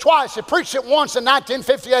preached this twice. He preached it once in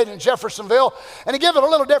 1958 in Jeffersonville, and he gave it a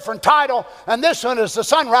little different title. And this one is the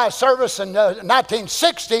sunrise service in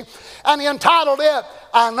 1960, and he entitled it,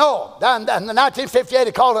 I Know. And in 1958,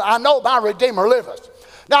 he called it, I Know My Redeemer Liveth.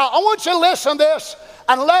 Now, I want you to listen to this,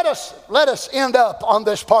 and let us end up on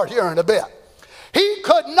this part here in a bit. He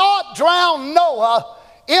could not drown Noah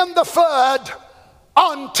in the flood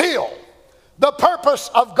until the purpose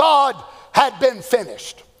of God had been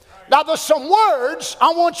finished. Now, there's some words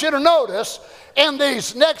I want you to notice in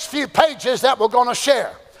these next few pages that we're going to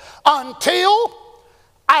share. Until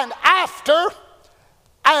and after,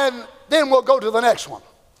 and then we'll go to the next one.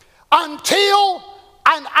 Until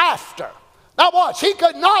and after. Now watch, he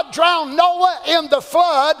could not drown Noah in the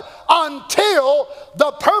flood until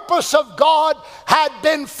the purpose of God had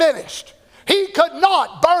been finished. He could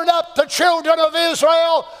not burn up the children of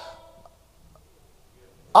Israel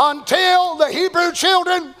until the Hebrew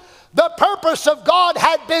children, the purpose of God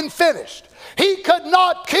had been finished. He could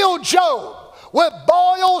not kill Job with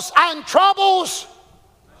boils and troubles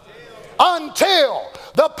until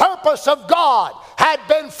the purpose of God had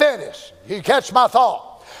been finished. You catch my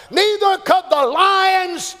thought? Neither could the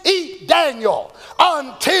lions eat Daniel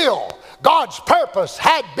until God's purpose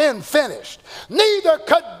had been finished. Neither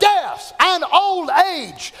could death and old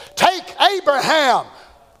age take Abraham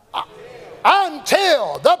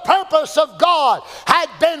until the purpose of God had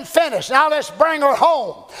been finished. Now let's bring her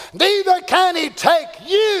home. Neither can he take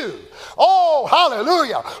you, oh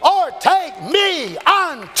hallelujah, or take me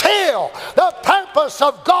until the purpose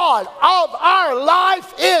of God of our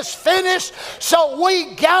life is finished, so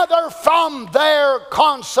we gather from their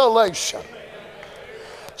consolation.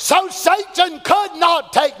 So Satan could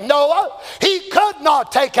not take Noah. He could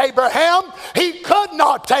not take Abraham. He could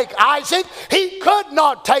not take Isaac. He could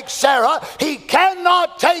not take Sarah. He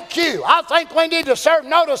cannot take you. I think we need to serve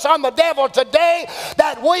notice on the devil today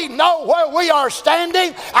that we know where we are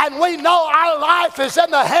standing, and we know our life is in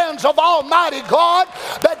the hands of Almighty God.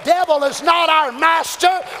 The devil is not our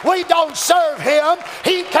master. We don't serve him.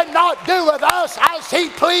 He cannot do with us as he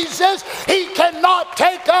pleases. He cannot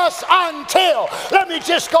take us until, let me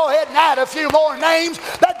just go ahead and add a few more names.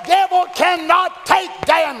 The devil cannot take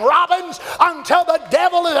Dan Robbins until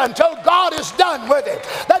God is done with it.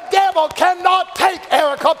 The devil cannot take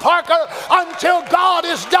Erica Parker until God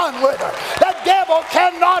is done with her. The devil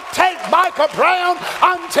cannot take Micah Brown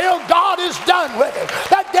until God is done with it.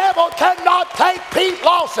 The devil cannot take Pete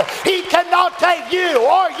Lawson. He cannot you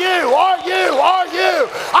or you or you or you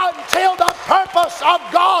until the purpose of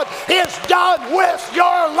God is done with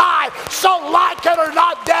your life. So like it or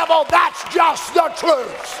not, devil, that's just the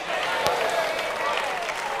truth.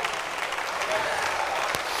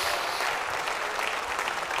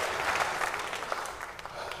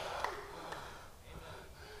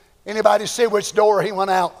 Anybody see which door he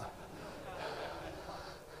went out?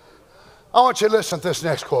 I want you to listen to this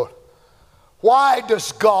next quote. Why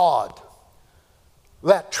does God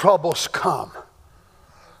let troubles come?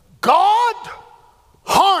 God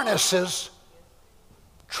harnesses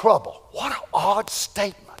trouble. What an odd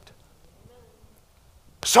statement.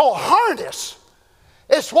 So harness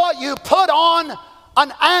is what you put on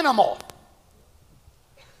an animal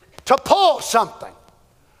to pull something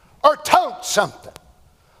or tote something.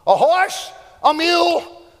 A horse, a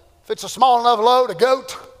mule, if it's a small enough load, a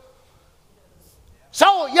goat.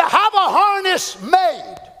 So you have a harness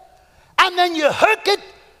made, and then you hook it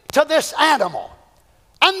to this animal.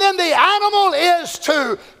 And then the animal is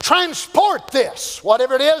to transport this,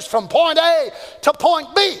 whatever it is, from point A to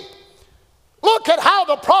point B. Look at how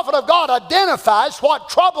the prophet of God identifies what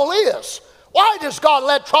trouble is. Why does God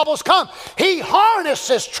let troubles come? He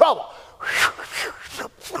harnesses trouble.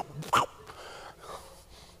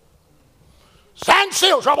 Stand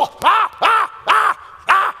still, trouble.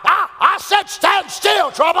 I said stand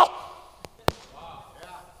still, trouble.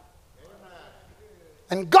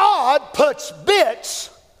 And God puts bits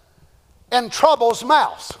in trouble's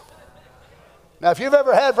mouth. Now, if you've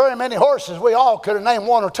ever had very many horses, we all could have named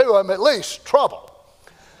one or two of them at least, trouble.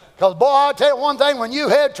 Because, boy, I'll tell you one thing, when you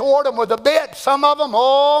head toward them with a bit, some of them,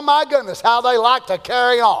 oh, my goodness, how they like to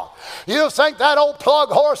carry on. You think that old plug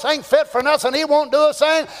horse ain't fit for nothing, he won't do a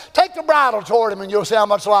thing? Take the bridle toward him and you'll see how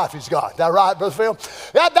much life he's got. Is that right, Brother Phil?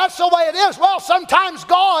 Yeah, that's the way it is. Well, sometimes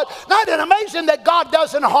God, not it amazing that God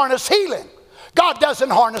doesn't harness healing. God doesn't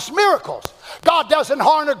harness miracles. God doesn't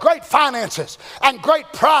harness great finances and great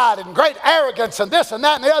pride and great arrogance and this and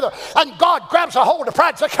that and the other. And God grabs a hold of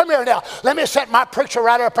pride and says, come here now. Let me set my preacher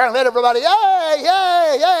right up there and let everybody, yay,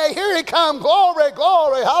 yay, yay, here he comes. Glory,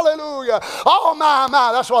 glory, hallelujah. Oh, my.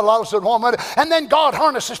 That's what a lot of us would want. And then God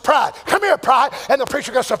harnesses pride. Come here, pride. And the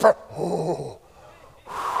preacher gets up there. Oh.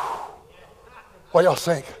 What do y'all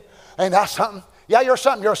think? Ain't that something? Yeah, you're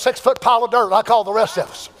something. You're a 6-foot pile of dirt like all the rest of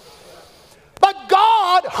us. But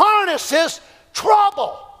God harnesses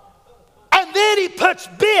trouble. And then he puts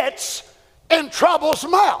bits in trouble's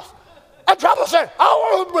mouth. And trouble says,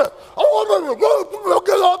 I want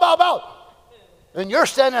to. And you're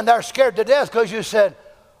standing there scared to death because you said,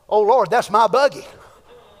 oh, Lord, that's my buggy.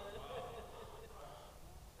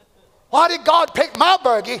 Why did God pick my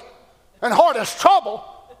buggy and harness trouble?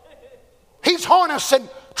 He's harnessing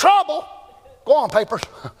trouble. Go on, papers.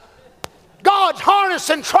 God's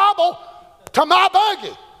harnessing trouble to my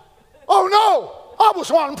buggy. Oh no, I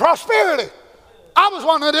was wanting prosperity. I was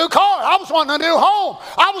wanting a new car. I was wanting a new home.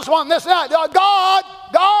 I was wanting this and that.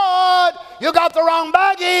 God, you got the wrong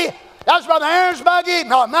buggy. That's Brother Aaron's buggy,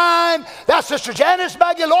 not mine. That's Sister Janet's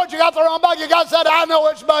buggy. Lord, you got the wrong buggy. God said, I know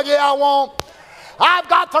which buggy I want. I've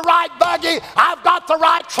got the right buggy. I've got the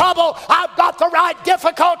right trouble. I've got the right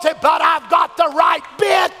difficulty, but I've got the right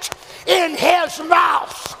bit in his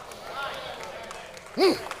mouth.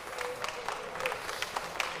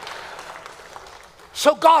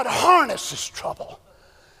 So God harnesses trouble,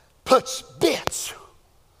 puts bits.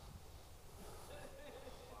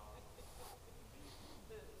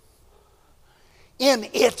 In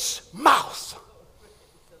its mouth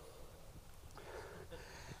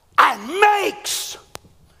and makes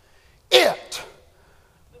it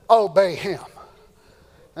obey him.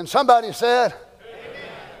 And somebody said, amen.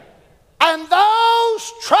 And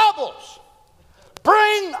those troubles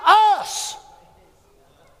bring us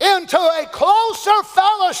into a closer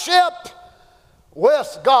fellowship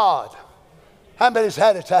with God. How many's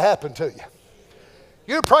had it to happen to you?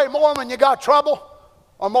 You pray more when you got trouble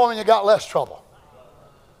or more when you got less trouble?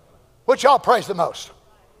 Which y'all praise the most?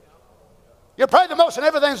 You pray the most and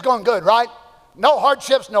everything's going good, right? No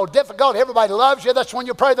hardships, no difficulty. Everybody loves you. That's when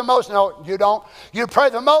you pray the most. No, you don't. You pray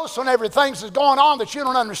the most when everything's going on that you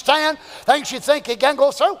don't understand. Things you think you can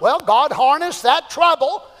go through. Well, God harnessed that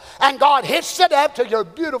trouble and God hitched it up to your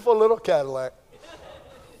beautiful little Cadillac.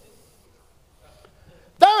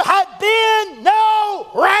 There had been no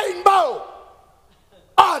rainbow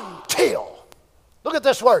until, look at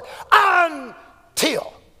this word,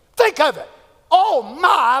 until. Think of it. oh my,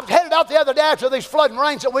 I was headed out the other day after these flooding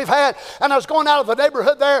rains that we've had, and I was going out of the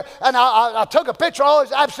neighborhood there, and I took a picture. Oh, it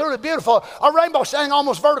was absolutely beautiful. A rainbow standing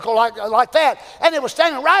almost vertical like that, and it was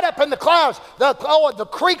standing right up in the clouds. The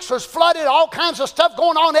creeks was flooded, all kinds of stuff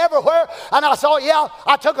going on everywhere, and I thought, yeah,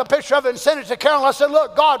 I took a picture of it and sent it to Carolyn. I said,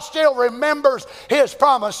 look, God still remembers his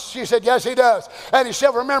promise. She said, yes, he does, and he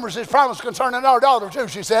still remembers his promise concerning our daughter too.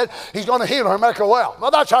 She said, he's going to heal her and make her well.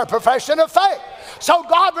 Well, that's our profession of faith. So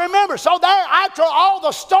God remembers. So there, after all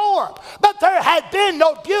the storm, but there had been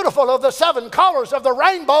no beautiful of the 7 colors of the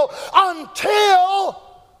rainbow until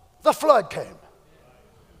the flood came.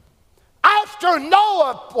 After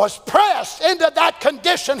Noah was pressed into that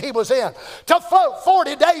condition he was in, to float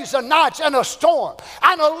 40 days and nights in a storm,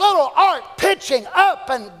 and a little ark pitching up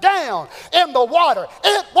and down in the water,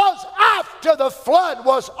 it was after the flood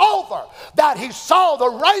was over that he saw the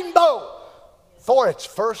rainbow for its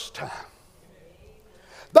first time.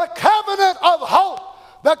 The covenant of hope,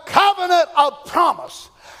 the covenant of promise.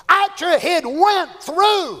 After he'd went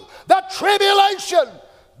through the tribulation,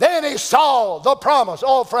 then he saw the promise.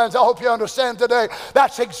 Oh, friends, I hope you understand today.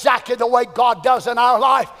 That's exactly the way God does in our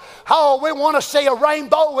life. Oh, we want to see a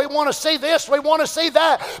rainbow. We want to see this. We want to see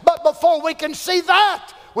that. But before we can see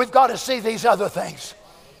that, we've got to see these other things.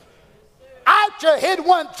 After he'd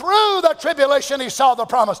went through the tribulation, he saw the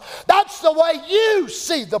promise. That's the way you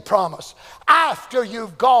see the promise, after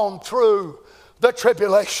you've gone through the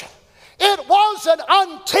tribulation. It wasn't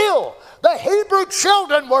until the Hebrew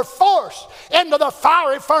children were forced into the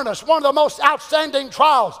fiery furnace, one of the most outstanding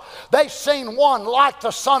trials. They seen one like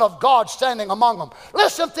the Son of God standing among them.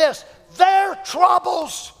 Listen to this. Their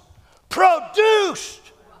troubles produced.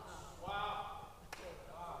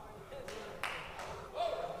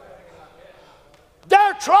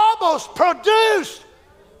 Their troubles produced.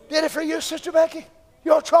 Did it for you, Sister Becky?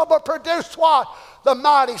 Your trouble produced what? The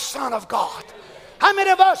mighty Son of God. How many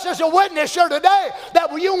of us is a witness here today that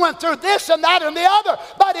you went through this and that and the other,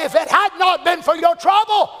 but if it had not been for your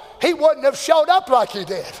trouble, he wouldn't have showed up like he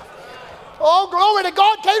did. Oh, glory to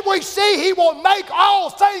God. Can't we see he will make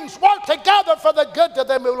all things work together for the good to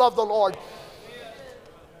them who love the Lord?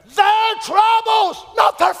 Their troubles,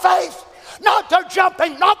 not their faith, not their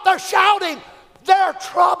jumping, not their shouting, their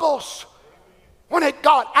troubles. When it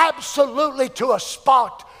got absolutely to a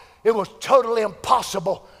spot, it was totally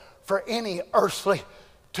impossible for any earthly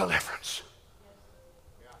deliverance.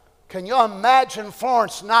 Can you imagine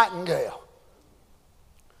Florence Nightingale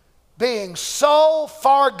being so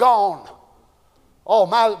far gone? Oh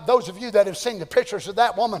my, those of you that have seen the pictures of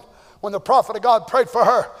that woman, when the prophet of God prayed for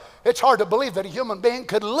her, it's hard to believe that a human being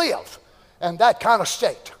could live in that kind of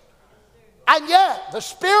state. And yet, the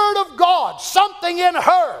Spirit of God, something in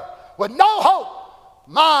her with no hope,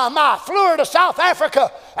 flew her to South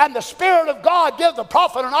Africa, and the Spirit of God gave the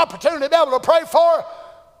prophet an opportunity to be able to pray for her.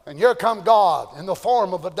 And here come God in the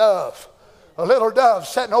form of a dove, a little dove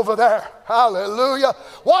sitting over there. Hallelujah.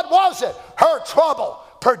 What was it? Her trouble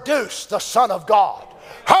produced the Son of God.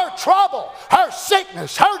 Her trouble, her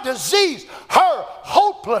sickness, her disease, her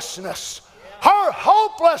hopelessness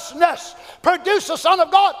produced the Son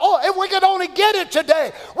of God. Oh, if we could only get it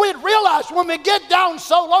today, we'd realize when we get down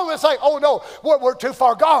so low, we say, oh no, we're too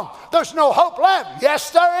far gone. There's no hope left.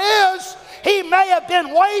 Yes, there is. He may have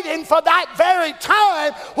been waiting for that very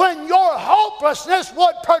time when your hopelessness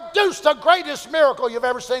would produce the greatest miracle you've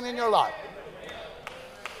ever seen in your life.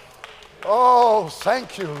 Oh,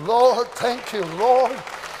 thank you, Lord. Thank you, Lord.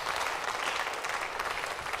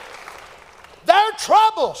 Their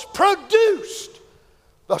troubles produced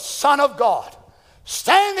the Son of God,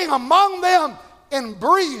 standing among them in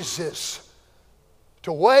breezes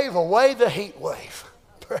to wave away the heat wave.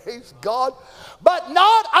 Praise God. But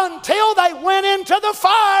not until they went into the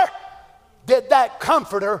fire did that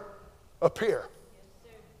Comforter appear.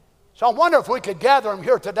 So I wonder if we could gather them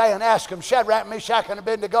here today and ask them, Shadrach, Meshach, and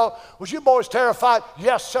Abednego, was you boys terrified?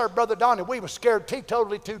 Yes, sir, Brother Donny. We were scared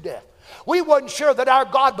teetotally to death. We wasn't sure that our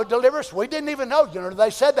God would deliver us. We didn't even know, they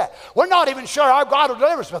said that. We're not even sure our God will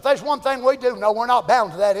deliver us, but there's one thing we do know, we're not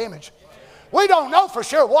bound to that image. We don't know for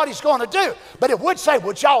sure what he's going to do. But it would say,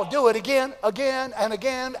 would y'all do it again, again, and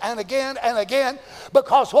again, and again, and again?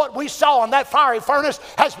 Because what we saw in that fiery furnace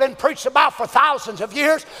has been preached about for thousands of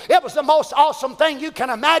years. It was the most awesome thing you can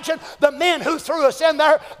imagine. The men who threw us in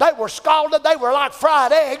there, they were scalded. They were like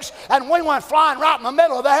fried eggs. And we went flying right in the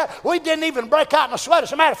middle of that. We didn't even break out in a sweat.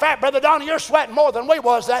 As a matter of fact, Brother Donny, you're sweating more than we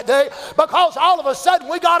was that day. Because all of a sudden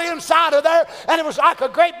we got inside of there, and it was like a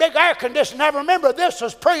great big air conditioner. Now remember, this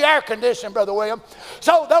was pre-air conditioning, Brother William.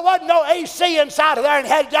 So there wasn't no AC inside of there and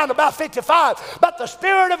had it down to about 55. But the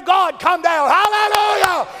Spirit of God come down.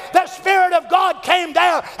 Hallelujah! The Spirit of God came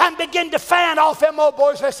down and began to fan off them old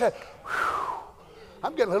boys. They said, whew,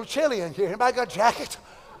 I'm getting a little chilly in here. Anybody got a jacket?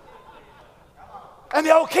 And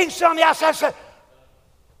the old king stood on the outside and said,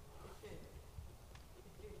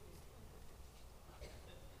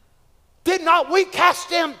 did not we cast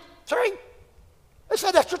them 3? They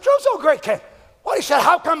said, that's the truth, oh great king. Well, he said,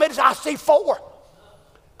 how come it is I see 4?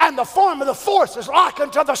 And the form of the 4th is like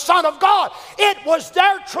unto the Son of God. It was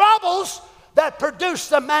their troubles that produced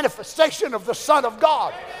the manifestation of the Son of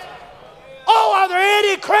God. Oh, are there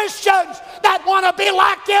any Christians that want to be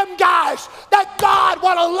like them guys? That God will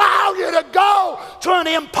allow you to go to an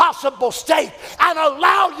impossible state and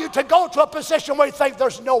allow you to go to a position where you think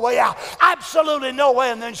there's no way out. Absolutely no way.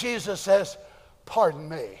 And then Jesus says, pardon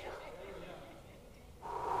me.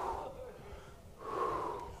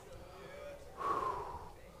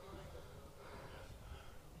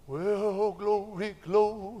 Well, glory,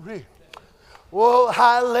 glory. Oh,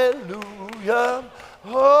 hallelujah.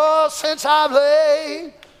 Oh, since I've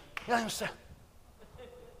laid. You understand?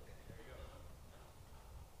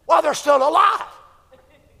 Well, they're still alive.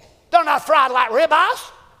 They're not fried like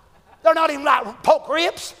ribeyes. They're not even like pork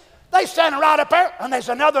ribs. They standing right up there, and there's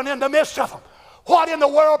another one in the midst of them. What in the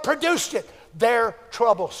world produced it? Their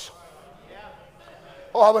troubles.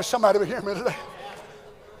 Oh, I wish somebody would hear me today.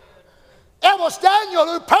 It was Daniel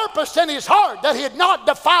who purposed in his heart that he had not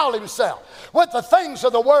defiled himself with the things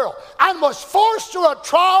of the world and was forced to a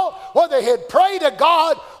trial whether he had prayed to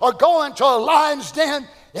God or go into a lion's den.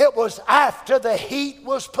 It was after the heat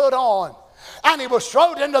was put on and he was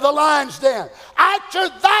thrown into the lion's den. After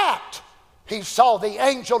that, he saw the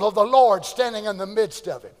angel of the Lord standing in the midst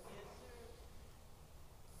of him.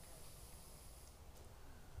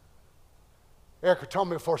 Erica told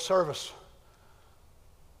me before service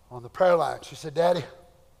on the prayer line, she said, Daddy,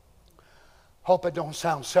 hope it don't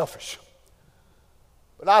sound selfish,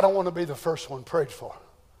 but I don't want to be the first one prayed for.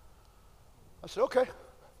 I said, okay,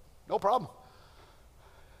 no problem.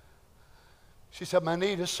 She said, my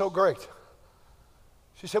need is so great.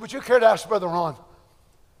 She said, would you care to ask Brother Ron,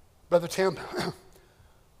 Brother Tim,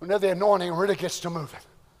 whenever the anointing really gets to moving,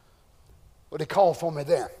 would he call for me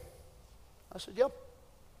then? I said, yep,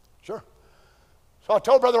 sure. So I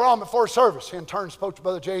told Brother Ron before service, he in turn spoke to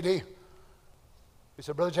Brother J.D. He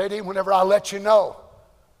said, Brother J.D., whenever I let you know,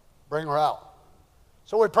 bring her out.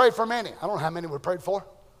 So we prayed for many. I don't know how many we prayed for.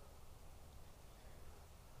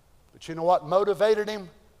 But you know what motivated him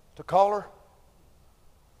to call her?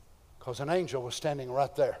 Because an angel was standing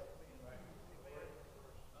right there.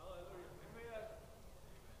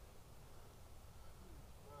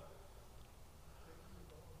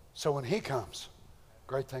 So when he comes,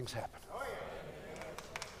 great things happen.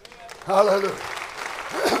 Hallelujah.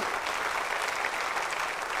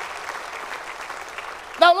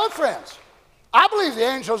 Now look, friends, I believe the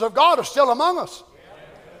angels of God are still among us.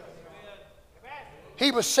 He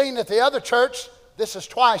was seen at the other church. This is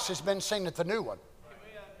twice he's been seen at the new one.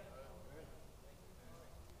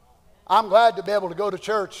 I'm glad to be able to go to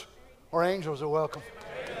church where angels are welcome.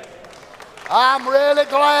 I'm really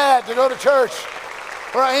glad to go to church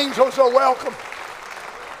where angels are welcome.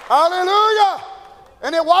 Hallelujah.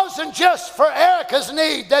 And it wasn't just for Erica's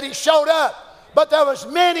need that he showed up, but there was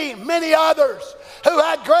many, many others who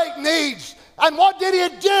had great needs. And what did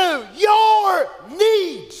he do? Your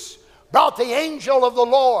needs brought the angel of the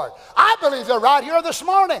Lord. I believe they're right here this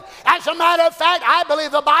morning. As a matter of fact, I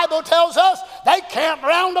believe the Bible tells us they camp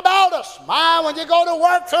round about us. When you go to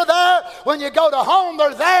work, they're there. When you go to home,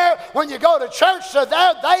 they're there. When you go to church, they're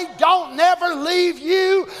there. They don't never leave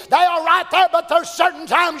you. They are right there, but there's certain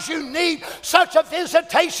times you need such a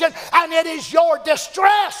visitation, and it is your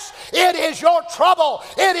distress. It is your trouble.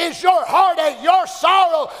 It is your heartache, your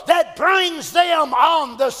sorrow that brings them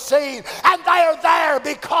on the scene, and they are there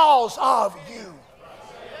because of you.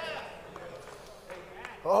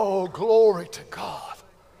 Oh, glory to God.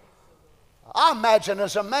 I imagine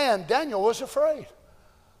as a man, Daniel was afraid.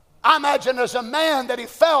 I imagine as a man that he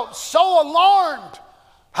felt so alarmed.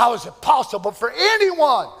 How is it possible for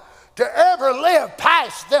anyone to ever live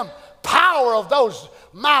past them power of those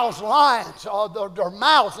mouse lions, or their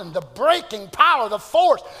mouths, and the breaking power, the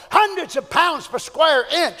force, hundreds of pounds per square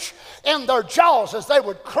inch in their jaws as they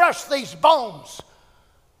would crush these bones.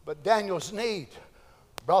 But Daniel's need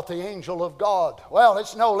brought the angel of God. Well,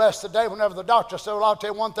 it's no less today whenever the doctor said, well, I'll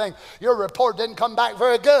tell you one thing, your report didn't come back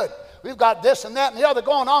very good. We've got this and that and the other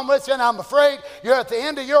going on with you, and I'm afraid you're at the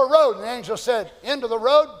end of your road. And the angel said, end of the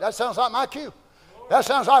road? That sounds like my cue. That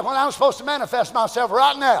sounds like when I'm supposed to manifest myself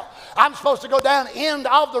right now. I'm supposed to go down end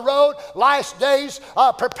of the road, last days,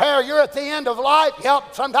 prepare. You're at the end of life.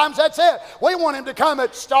 Yep, sometimes that's it. We want him to come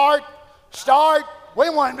at start. We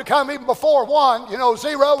want him to come even before 1,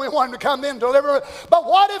 0. We want him to come in, deliver. But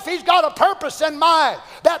what if he's got a purpose in mind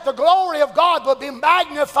that the glory of God will be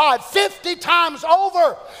magnified 50 times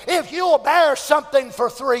over if you will bear something for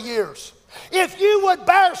 3 years? If you would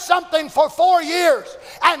bear something for 4 years,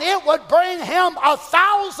 and it would bring him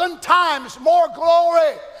 1,000 times more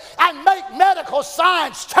glory and make medical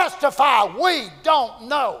science testify, we don't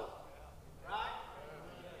know.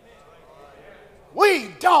 We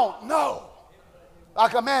don't know.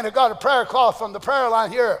 Like a man who got a prayer call from the prayer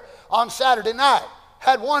line here on Saturday night.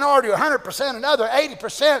 Had one artery 100%, another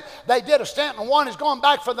 80%. They did a stent and one is going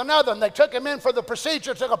back for another, and they took him in for the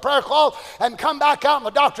procedure, took a prayer call, and come back out, and the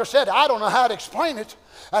doctor said, I don't know how to explain it,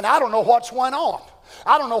 and I don't know what's went on.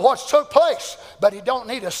 I don't know what's took place, but he don't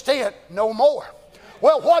need a stent no more.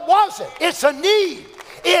 Well, what was it? It's a need.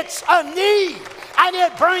 It's a need. And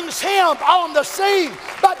it brings him on the scene.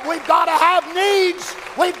 But we've got to have needs.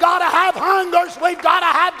 We've got to have hungers. We've got to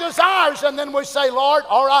have desires. And then we say, Lord,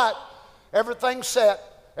 all right, everything's set.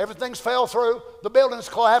 Everything's fell through. The building's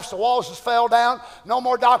collapsed. The walls has fell down. No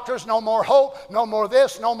more doctors. No more hope. No more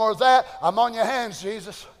this. No more that. I'm on your hands,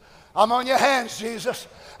 Jesus. I'm on your hands, Jesus.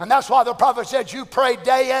 And that's why the prophet said, you pray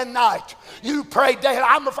day and night. You pray day and night.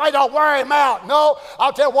 I'm afraid I'll wear him out. No,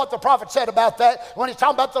 I'll tell you what the prophet said about that. When he's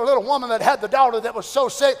talking about the little woman that had the daughter that was so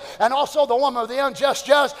sick, and also the woman of the unjust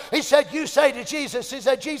judge, he said, you say to Jesus, he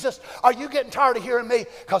said, Jesus, are you getting tired of hearing me?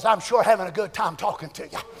 Because I'm sure having a good time talking to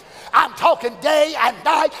you. I'm talking day and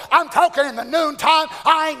night. I'm talking in the noontime.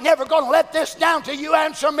 I ain't never going to let this down till you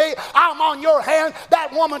answer me. I'm on your hand.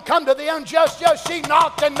 That woman come to the unjust judge. She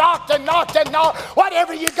knocked and knocked and knocked and knocked.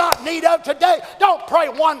 Whatever you got need of today, don't pray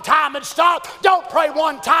one time and stop. Don't pray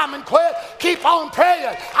one time and quit. Keep on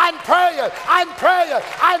praying and praying and praying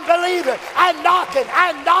and believing and knocking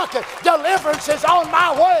and knocking. Deliverance is on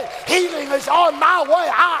my way. Healing is on my way.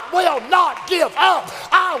 I will not give up.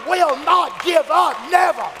 I will not give up.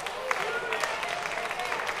 Never.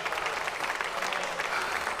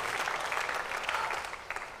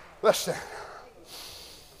 Listen.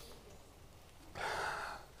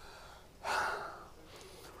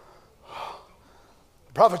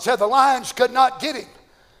 The prophet said the lions could not get him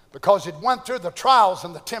because he'd went through the trials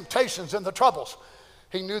and the temptations and the troubles.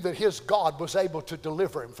 He knew that his God was able to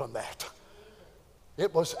deliver him from that.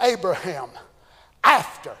 It was Abraham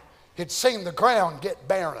after he'd seen the ground get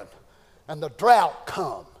barren and the drought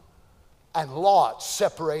come and Lot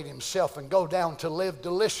separate himself and go down to live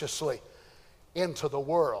deliciously into the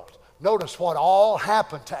world. Notice what all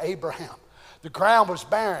happened to Abraham. The ground was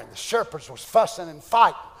barren. The shepherds was fussing and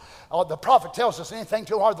fighting. The prophet tells us anything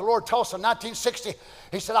too hard. The Lord told us in 1960,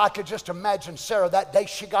 he said, I could just imagine Sarah that day.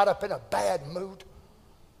 She got up in a bad mood.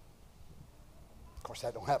 Of course,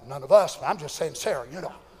 that don't happen to none of us, but I'm just saying Sarah, you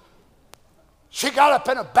know. She got up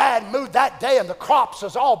in a bad mood that day, and the crops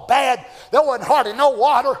was all bad. There wasn't hardly no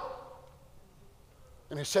water.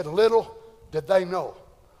 And he said, little did they know,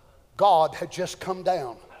 God had just come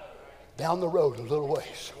down the road a little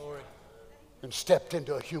ways and stepped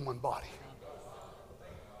into a human body.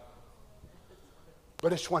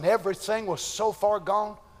 But it's when everything was so far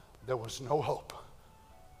gone, there was no hope.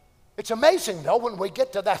 It's amazing, though, when we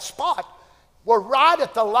get to that spot, we're right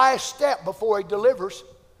at the last step before he delivers,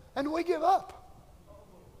 and we give up.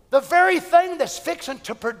 The very thing that's fixing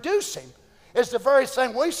to produce him is the very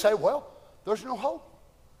thing we say, well, there's no hope.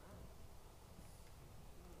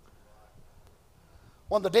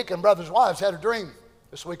 One of the Deacon brothers' wives had a dream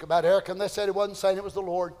this week about Erica, and they said it wasn't saying it was the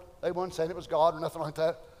Lord. They wasn't saying it was God or nothing like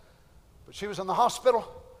that. But she was in the hospital.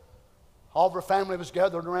 All of her family was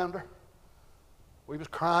gathered around her. We was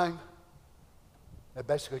crying. They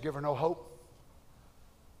basically give her no hope.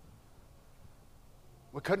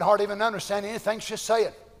 We couldn't hardly even understand anything she's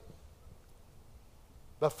saying.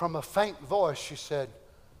 But from a faint voice, she said,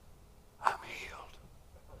 I'm healed.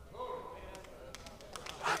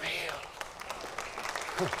 I'm healed.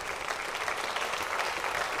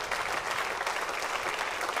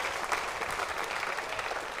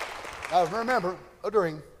 I remember a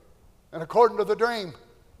dream, and according to the dream,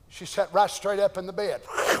 she sat right straight up in the bed,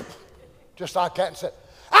 just like that, and said,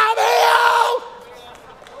 I'm healed!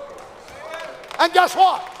 And guess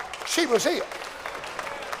what? She was healed.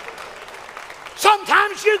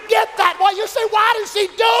 Sometimes you get that way. You say, why does he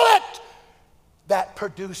do it? That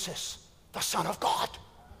produces the Son of God.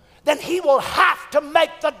 Then he will have to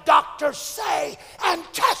make the doctors say and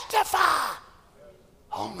testify.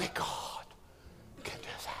 Only God can do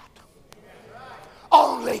that.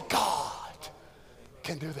 Only God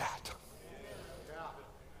can do that.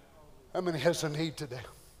 How many has a need today?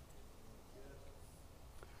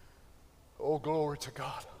 Oh, glory to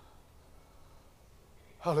God.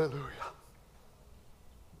 Hallelujah.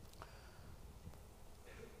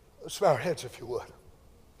 Let's bow our heads if you would.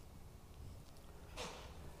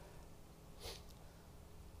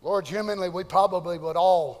 Lord, humanly, we probably would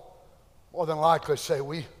all more than likely say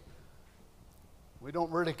we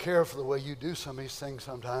don't really care for the way you do some of these things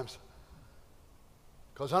sometimes.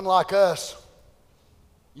 Because unlike us,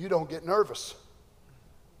 you don't get nervous.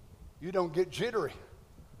 You don't get jittery.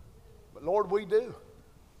 But Lord, we do.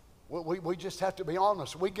 We just have to be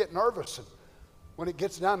honest. We get nervous. And when it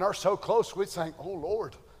gets down there so close, we think, oh,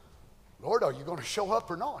 Lord, are you going to show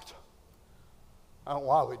up or not? I don't know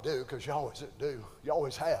why we do, because you always do. You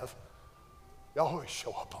always have. You always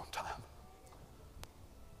show up on time.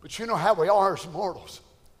 But you know how we are as mortals.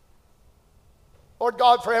 Lord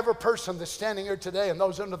God, for every person that's standing here today and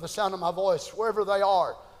those under the sound of my voice, wherever they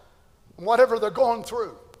are, and whatever they're going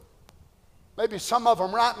through, maybe some of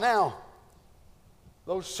them right now,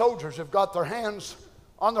 those soldiers have got their hands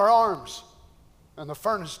on their arms and the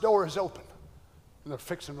furnace door is open and they're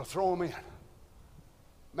fixing to throw them in.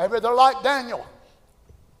 Maybe they're like Daniel.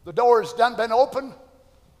 The door has done been opened.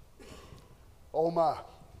 Oh my.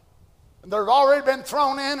 And they've already been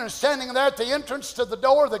thrown in, and standing there at the entrance to the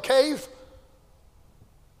door of the cave,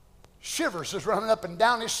 shivers is running up and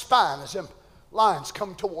down his spine as them lions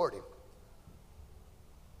come toward him.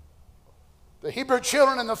 The Hebrew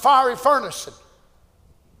children in the fiery furnace, and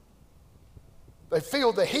they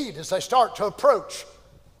feel the heat as they start to approach.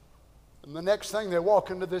 And the next thing, they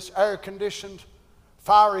walk into this air-conditioned,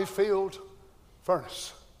 fiery-filled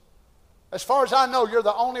furnace. As far as I know, you're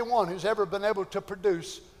the only one who's ever been able to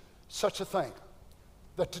produce such a thing.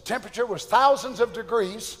 That the temperature was thousands of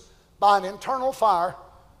degrees by an internal fire,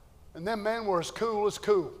 and them men were as cool as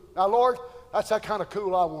cool. Now, Lord, that's that kind of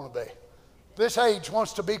cool I want to be. This age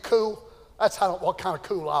wants to be cool. That's what kind of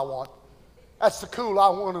cool I want. That's the cool I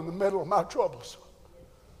want in the middle of my troubles.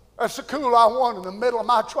 That's the cool I want in the middle of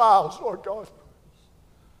my trials, Lord God.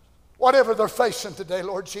 Whatever they're facing today,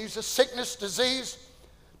 Lord Jesus, sickness, disease,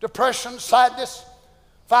 depression, sadness,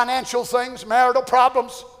 financial things, marital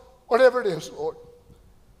problems, whatever it is, Lord.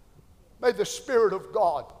 May the Spirit of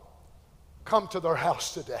God come to their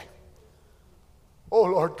house today. Oh,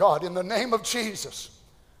 Lord God, in the name of Jesus,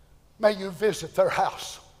 may you visit their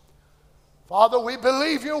house. Father, we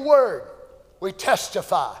believe your word. We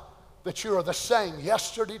testify that you are the same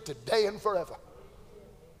yesterday, today, and forever.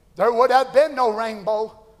 There would have been no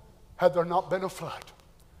rainbow had there not been a flood.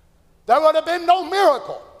 There would have been no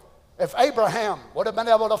miracle if Abraham would have been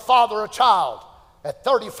able to father a child at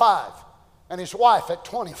 35 and his wife at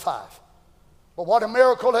 25. But what a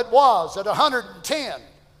miracle it was at 110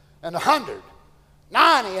 and 100,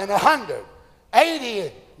 90 and 100, 80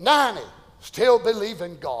 and 90, still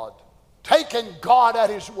believing God, taking God at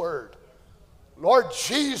his word. Lord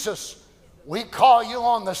Jesus, we call you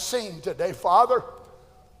on the scene today, Father.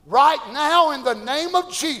 Right now, in the name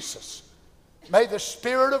of Jesus, may the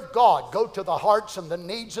Spirit of God go to the hearts and the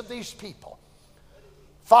needs of these people.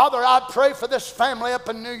 Father, I pray for this family up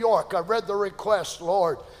in New York. I read the request,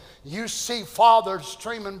 Lord. You see fathers,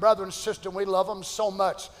 streaming brother and sister, and we love them so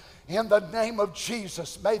much. In the name of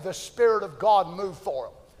Jesus, may the Spirit of God move for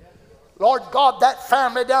them. Lord God, that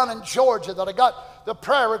family down in Georgia that I got the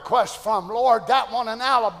prayer request from, Lord, that one in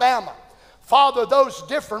Alabama. Father, those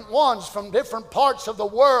different ones from different parts of the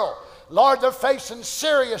world, Lord, they're facing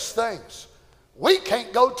serious things. We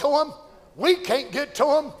can't go to them. We can't get to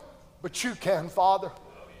them, but you can, Father.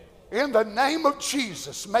 In the name of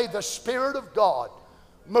Jesus, may the Spirit of God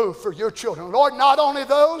move for your children. Lord, not only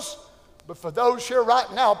those, but for those here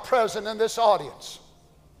right now present in this audience.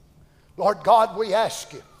 Lord God, we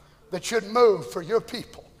ask you that you'd move for your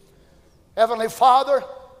people. Heavenly Father,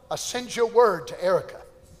 I send your word to Erica.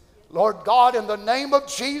 Lord God, in the name of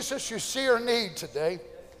Jesus, you see her need today.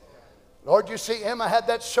 Lord, you see Emma had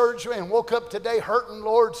that surgery and woke up today hurting,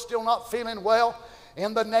 Lord, still not feeling well.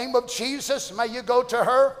 In the name of Jesus, may you go to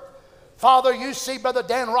her. Father, you see Brother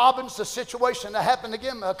Dan Robbins, the situation that happened to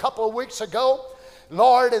him a couple of weeks ago.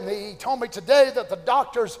 Lord, and he told me today that the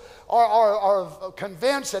doctors are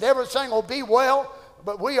convinced that everything will be well,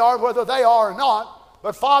 but we are whether they are or not.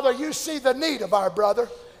 But Father, you see the need of our brother.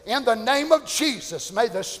 In the name of Jesus, may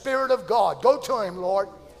the Spirit of God go to him, Lord.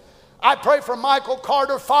 I pray for Michael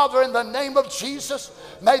Carter, Father, in the name of Jesus.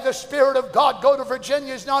 May the Spirit of God go to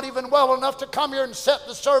Virginia. He's not even well enough to come here and set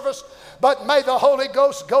the service, but may the Holy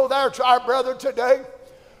Ghost go there to our brother today.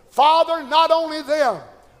 Father, not only them,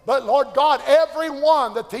 but Lord God,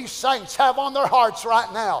 everyone that these saints have on their hearts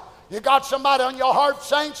right now, You got somebody on your heart,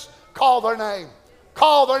 saints? Call their name.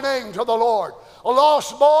 Call their name to the Lord. A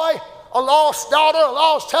lost boy, a lost daughter, a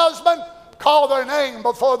lost husband, call their name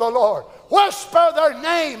before the Lord. Whisper their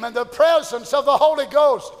name in the presence of the Holy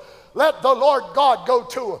Ghost. Let the Lord God go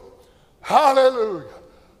to them. Hallelujah.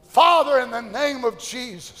 Father, in the name of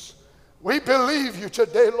Jesus, we believe you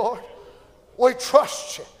today, Lord. We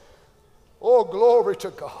trust you. Oh, glory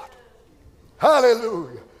to God.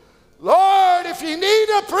 Hallelujah. Lord, if you need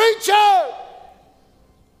a preacher,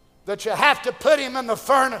 that you have to put him in the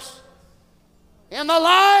furnace, in the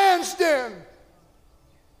lion's den,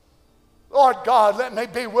 Lord God, let me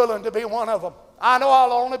be willing to be one of them. I know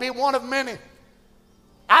I'll only be one of many.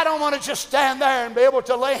 I don't want to just stand there and be able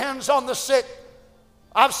to lay hands on the sick.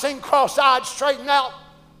 I've seen cross-eyed straighten out.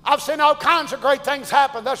 I've seen all kinds of great things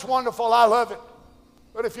happen. That's wonderful. I love it.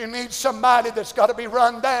 But if you need somebody that's got to be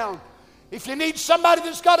run down, if you need somebody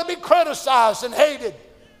that's got to be criticized and hated,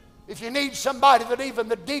 if you need somebody that even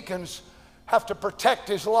the deacons have to protect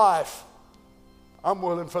his life, I'm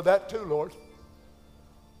willing for that too, Lord.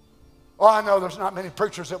 Oh, I know there's not many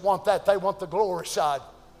preachers that want that. They want the glory side.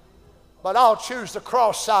 But I'll choose the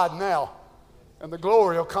cross side now, and the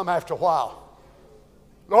glory will come after a while.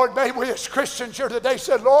 Lord, may we as Christians here today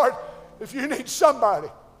say, Lord, if you need somebody,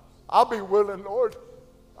 I'll be willing, Lord.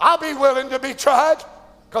 I'll be willing to be tried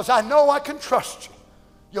because I know I can trust you.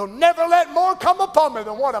 You'll never let more come upon me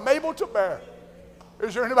than what I'm able to bear.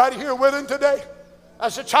 Is there anybody here willing today?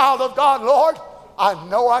 As a child of God, Lord, I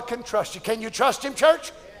know I can trust you. Can you trust him,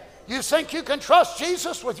 church? You think you can trust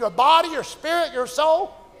Jesus with your body, your spirit, your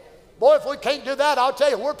soul? Boy, if we can't do that, I'll tell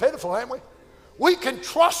you, we're pitiful, ain't we? We can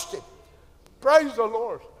trust him. Praise the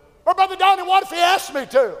Lord. But Brother Donny, what if he asked me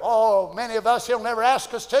to? Oh, many of us, he'll never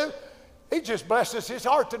ask us to. He just blesses his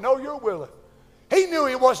heart to know you're willing. He knew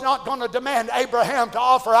he was not going to demand Abraham to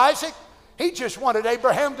offer Isaac. He just wanted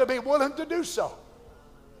Abraham to be willing to do so.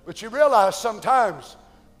 But you realize sometimes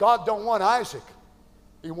God don't want Isaac.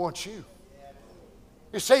 He wants you.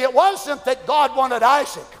 You see, it wasn't that God wanted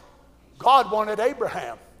Isaac. God wanted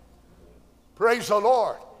Abraham. Praise the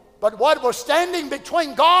Lord. But what was standing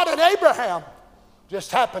between God and Abraham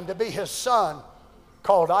just happened to be his son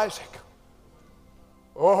called Isaac.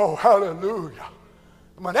 Oh, hallelujah.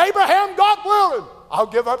 When Abraham got willing, I'll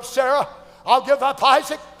give up Sarah, I'll give up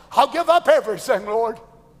Isaac, I'll give up everything, Lord.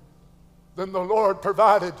 Then the Lord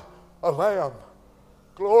provided a lamb.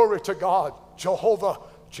 Glory to God, Jehovah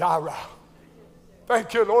Jireh.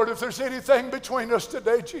 Thank you, Lord. If there's anything between us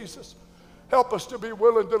today, Jesus, help us to be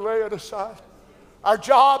willing to lay it aside. Our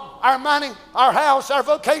job, our money, our house, our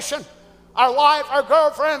vocation, our wife, our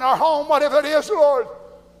girlfriend, our home, whatever it is, Lord,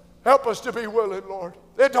 help us to be willing, Lord.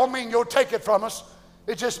 It don't mean you'll take it from us.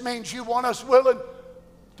 It just means you want us willing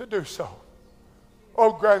to do so.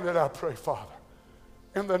 Oh, grant it, I pray, Father,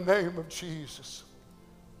 in the name of Jesus.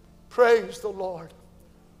 Praise the Lord.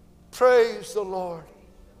 Praise the Lord.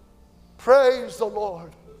 Praise the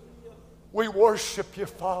Lord. We worship you,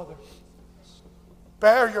 Father.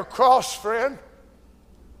 Bear your cross, friend.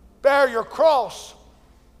 Bear your cross.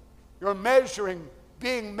 You're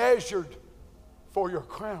being measured for your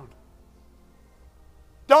crown.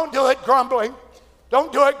 Don't do it grumbling.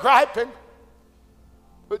 Don't do it griping.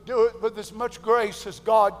 But do it with as much grace as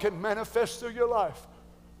God can manifest through your life.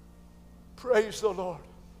 Praise the Lord.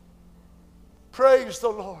 Praise the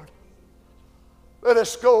Lord. Let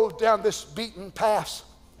us go down this beaten path.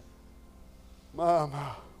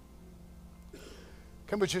 Mama.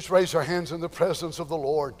 Can we just raise our hands in the presence of the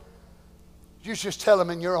Lord? You just tell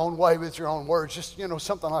him in your own way with your own words. Just,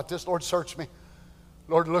 something like this. Lord, search me.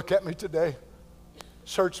 Lord, look at me today.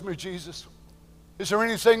 Search me, Jesus. Is there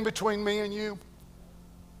anything between me and you?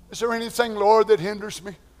 Is there anything, Lord, that hinders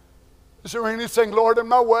me? Is there anything, Lord, in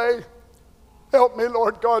my way? Help me,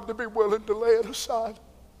 Lord God, to be willing to lay it aside.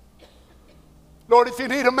 Lord, if you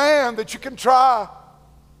need a man that you can try,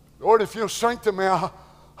 Lord, if you'll strengthen me,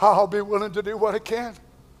 I'll be willing to do what I can.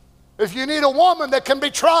 If you need a woman that can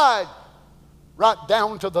be tried right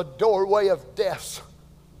down to the doorway of death,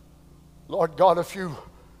 Lord God, if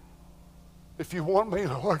you want me,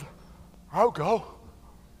 Lord, I'll go.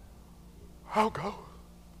 I'll go.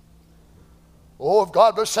 Oh, if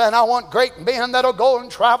God was saying, I want great men that'll go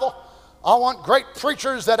and travel. I want great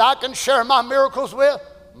preachers that I can share my miracles with.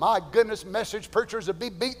 My goodness, message preachers would be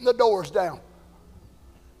beating the doors down.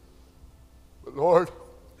 But Lord,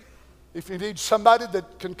 if you need somebody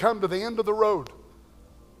that can come to the end of the road,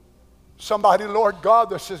 somebody, Lord God,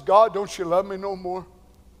 that says, God, don't you love me no more?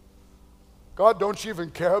 God, don't you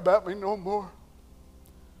even care about me no more?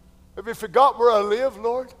 Have you forgot where I live,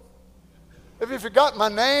 Lord? Have you forgot my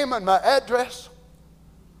name and my address?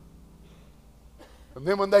 And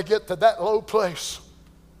then when they get to that low place,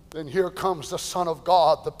 then here comes the Son of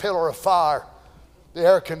God, the pillar of fire, the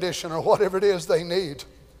air conditioner, whatever it is they need.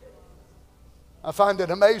 I find it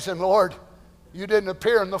amazing, Lord, you didn't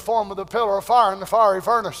appear in the form of the pillar of fire in the fiery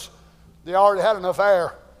furnace. They already had enough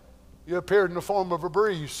air. You appeared in the form of a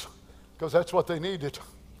breeze because that's what they needed.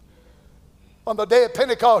 On the day of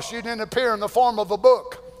Pentecost, you didn't appear in the form of a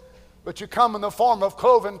book, but you come in the form of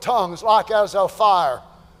cloven tongues like as of fire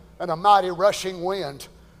and a mighty rushing wind,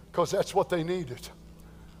 because that's what they needed.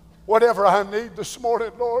 Whatever I need this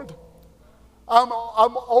morning, Lord, I'm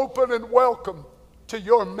open and welcome to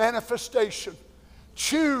your manifestation.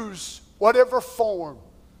 Choose whatever form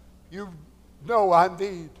you know I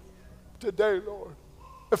need today, Lord.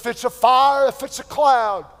 If it's a fire, if it's a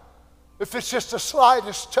cloud, if it's just the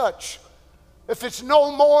slightest touch, if it's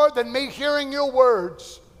no more than me hearing your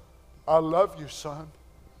words, I love you, son.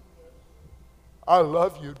 I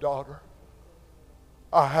love you, daughter.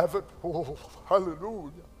 I haven't, oh,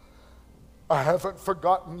 hallelujah. I haven't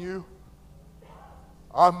forgotten you.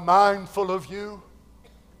 I'm mindful of you.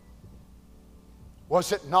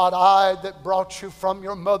 Was it not I that brought you from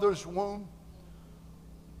your mother's womb?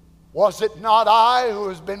 Was it not I who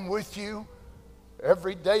has been with you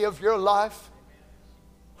every day of your life?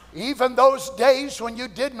 Even those days when you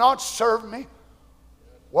did not serve me,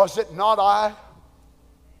 was it not I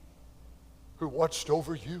who watched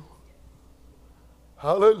over you?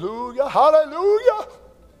 Hallelujah, hallelujah.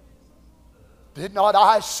 Did not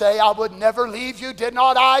I say I would never leave you? Did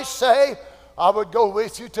not I say I would go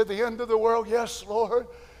with you to the end of the world? Yes, Lord.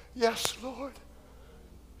 Yes, Lord.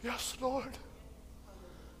 Yes, Lord.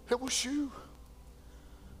 It was you.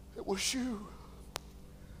 It was you.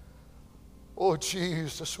 Oh,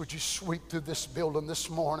 Jesus, would you sweep through this building this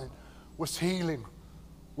morning with healing,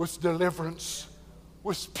 with deliverance,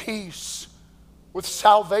 with peace, with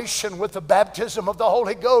salvation, with the baptism of the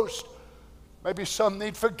Holy Ghost. Maybe some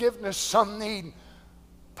need forgiveness, some need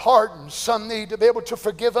pardon, some need to be able to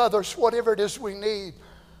forgive others, whatever it is we need.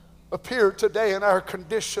 Appear today in our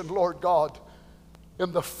condition, Lord God,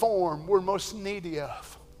 in the form we're most needy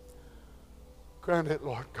of. Grant it,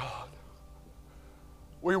 Lord God.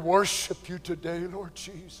 We worship you today, Lord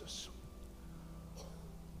Jesus.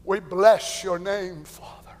 We bless your name,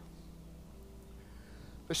 Father.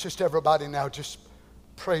 Let's just everybody now just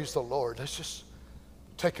praise the Lord. Let's just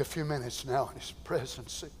take a few minutes now in his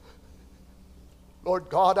presence. Lord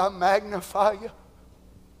God, I magnify you.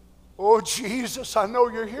 Oh, Jesus, I know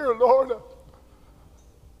you're here, Lord.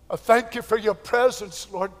 I thank you for your presence,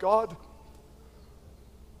 Lord God.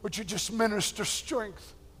 Would you just minister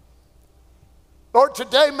strength? Lord,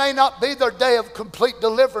 today may not be their day of complete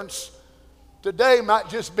deliverance. Today might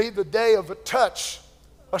just be the day of a touch,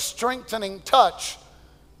 a strengthening touch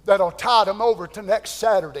that'll tide them over to next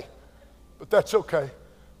Saturday. But that's okay.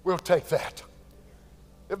 We'll take that.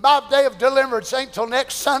 If my day of deliverance ain't till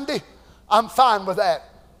next Sunday, I'm fine with that.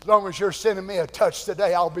 As long as you're sending me a touch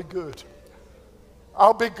today, I'll be good.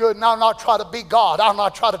 I'll be good, and I'll not try to be God. I'll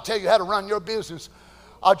not try to tell you how to run your business.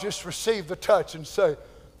 I'll just receive the touch and say,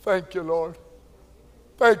 thank you, Lord.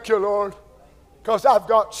 Thank you, Lord, because I've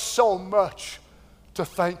got so much to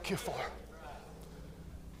thank you for.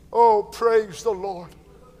 Oh, praise the Lord.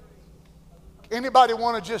 Anybody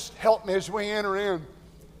want to just help me as we enter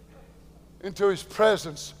into his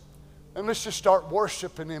presence? And let's just start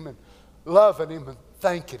worshiping him and loving him and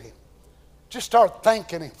thanking him. Just start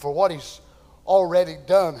thanking him for what he's already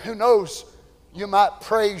done. Who knows, you might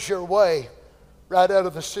praise your way right out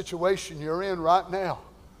of the situation you're in right now.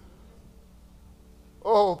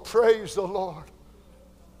 Oh, praise the Lord.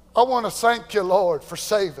 I want to thank you, Lord, for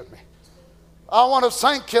saving me. I want to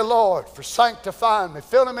thank you, Lord, for sanctifying me,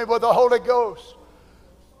 filling me with the Holy Ghost.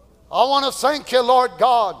 I want to thank you, Lord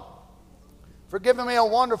God, for giving me a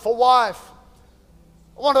wonderful wife.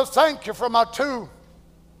 I want to thank you for my 2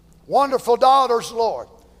 wonderful daughters, Lord.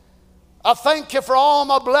 I thank you for all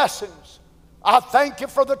my blessings. I thank you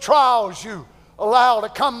for the trials you allow to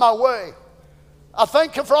come my way. I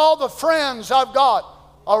thank you for all the friends I've got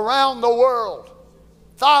around the world.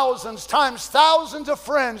 Thousands times thousands of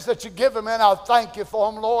friends that you've given me, and I thank you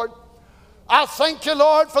for them, Lord. I thank you,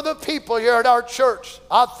 Lord, for the people here at our church.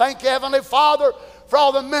 I thank you, Heavenly Father, for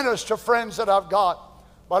all the minister friends that I've got.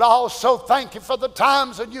 But I also thank you for the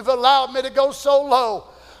times that you've allowed me to go so low.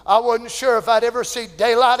 I wasn't sure if I'd ever see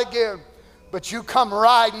daylight again. But you come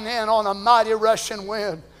riding in on a mighty rushing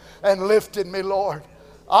wind and lifted me, Lord.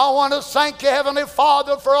 I want to thank you, Heavenly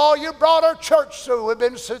Father, for all you brought our church through. We've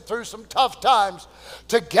been through some tough times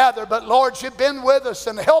together, but Lord, you've been with us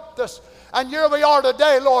and helped us. And here we are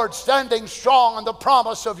today, Lord, standing strong on the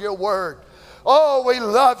promise of your word. Oh, we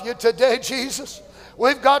love you today, Jesus.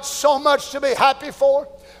 We've got so much to be happy for.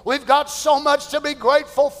 We've got so much to be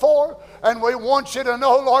grateful for. And we want you to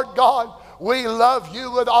know, Lord God, we love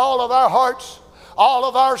you with all of our hearts, all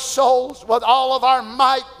of our souls, with all of our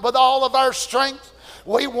might, with all of our strength.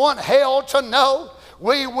 We want hell to know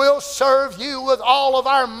we will serve you with all of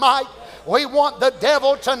our might. We want the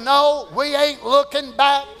devil to know we ain't looking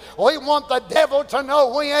back. We want the devil to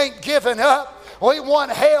know we ain't giving up. We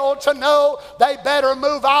want hell to know they better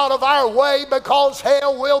move out of our way, because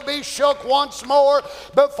hell will be shook once more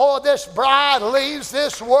before this bride leaves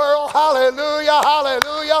this world. Hallelujah,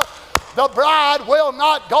 hallelujah. The bride will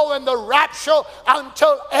not go in the rapture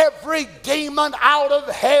until every demon out of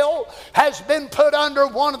hell has been put under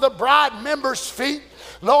one of the bride members' feet.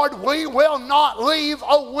 Lord, we will not leave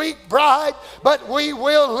a weak bride, but we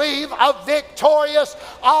will leave a victorious,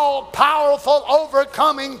 all-powerful,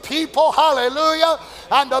 overcoming people. Hallelujah.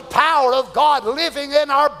 And the power of God living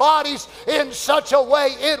in our bodies in such a way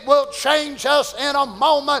it will change us in a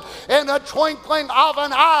moment, in a twinkling of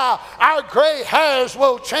an eye. Our gray hairs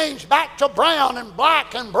will change back to brown and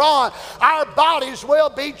black and brawn. Our bodies will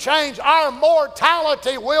be changed. Our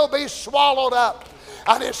mortality will be swallowed up.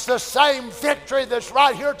 And it's the same victory that's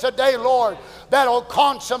right here today, Lord, that'll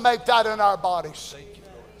consummate that in our bodies.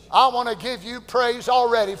 I want to give you praise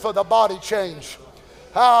already for the body change.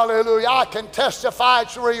 Hallelujah. I can testify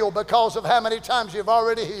it's real because of how many times you've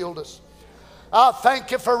already healed us. I thank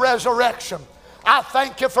you for resurrection. I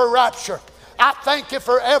thank you for rapture. I thank you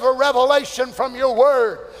for every revelation from your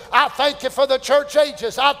word. I thank you for the church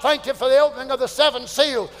ages. I thank you for the opening of the 7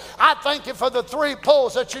 seals. I thank you for the 3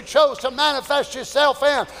 pulls that you chose to manifest yourself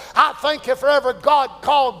in. I thank you for every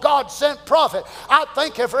God-called, God-sent prophet. I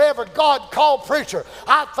thank you for every God-called preacher.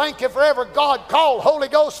 I thank you for every God-called, Holy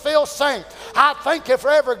Ghost-filled saint. I thank you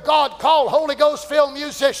for every God-called, Holy Ghost-filled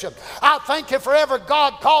musician. I thank you for every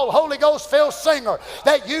God-called, Holy Ghost-filled singer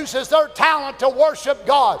that uses their talent to worship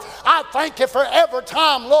God. I thank you for every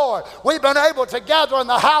time, Lord, we've been able to gather in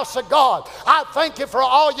the house of God. I thank you for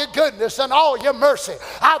all your goodness and all your mercy.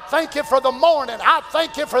 I thank you for the morning. I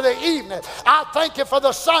thank you for the evening. I thank you for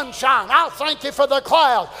the sunshine. I thank you for the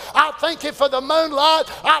clouds. I thank you for the moonlight.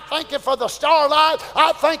 I thank you for the starlight.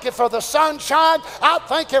 I thank you for the sunshine. I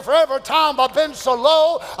thank you for every time I've been so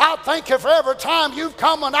low. I thank you for every time you've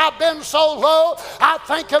come when I've been so low. I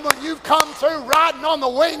thank you when you've come through riding on the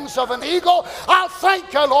wings of an eagle. I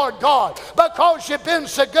thank you, Lord God, because you've been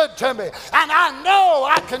so good to me. And I know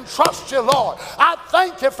I can trust you, Lord. I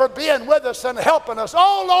thank you for being with us and helping us.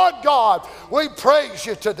 Oh, Lord God, we praise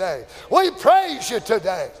you today. We praise you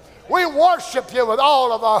today. We worship you with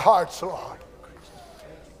all of our hearts, Lord.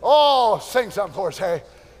 Oh, sing something for us, Harry.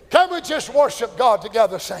 Can we just worship God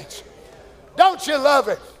together, saints? Don't you love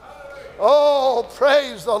it? Oh,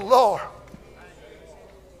 praise the Lord.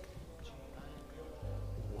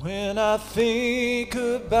 When I think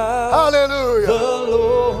about Hallelujah. the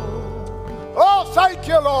Lord, oh, thank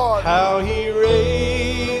you, Lord. how he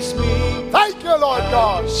raised me, Thank you, Lord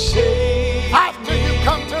God. saved After you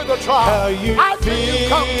come through the how trial, you after you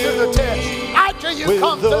come through the test, after you with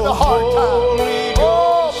come through the hard Holy time.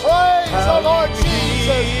 Oh, praise the how Lord you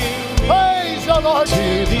Jesus. Praise the Lord to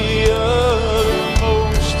Jesus. the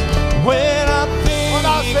uttermost. When I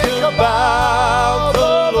think about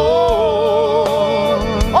the Lord,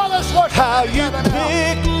 Oh, let's worship how Him you together now.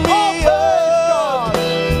 pick me Oh, up,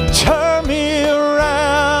 turn me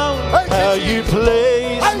around, Thank you, how you Jesus.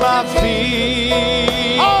 place Thank my you,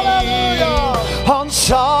 feet Hallelujah. on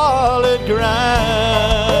solid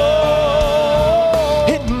ground.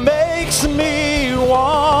 It makes me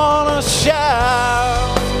wanna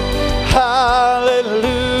shout,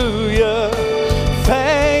 hallelujah.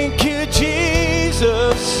 Thank you,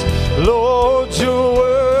 Jesus. Lord, you're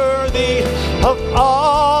worthy of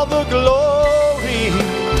all the glory,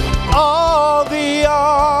 all the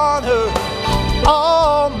honor,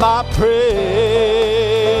 all my praise.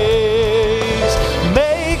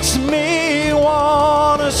 Makes me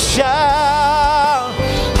wanna shout,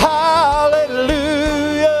 hallelujah.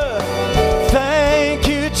 Thank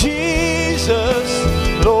you, Jesus.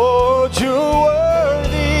 Lord, you're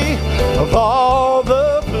worthy of all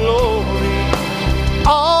the glory,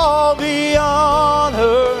 all the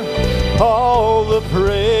honor, all the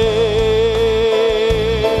praise.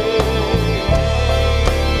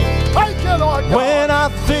 Thank you, Lord God. When I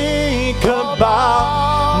think about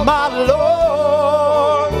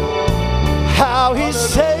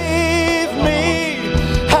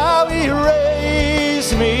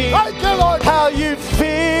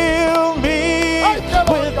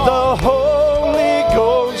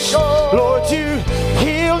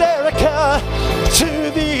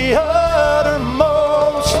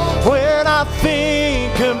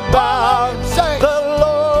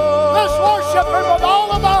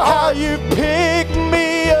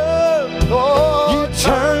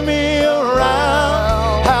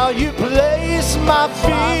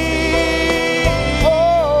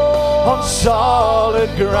solid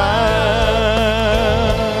ground.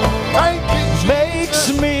 Thank you, Jesus. Makes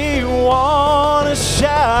me want to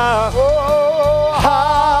shout, Oh,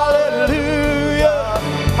 hallelujah.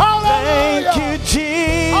 Thank you,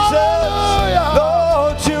 Jesus. Hallelujah.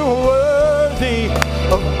 Lord, you're worthy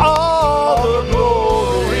of all the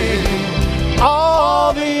glory,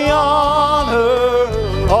 all the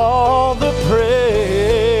honor, all the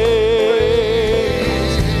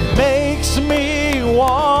praise. Makes me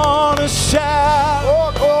want to shout,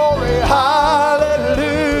 Oh, glory.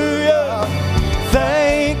 hallelujah.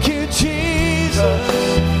 Thank you, Jesus.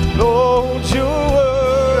 Lord, you're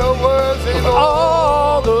You're worthy, worthy of Lord.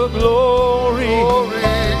 all the glory, Glory.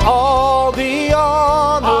 all the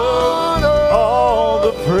honor, all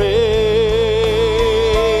the praise.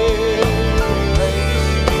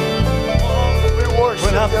 We worship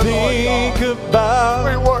When I you, think Lord God. about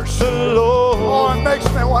We worship the you. Oh, Lord, it makes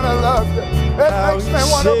me want to love you. It how makes you me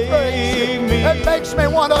want to praise saved you. me. It makes me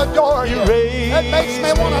want to adore you. You raised It makes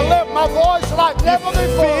me want to me. lift my voice like never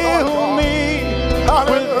before, Lord fill God. me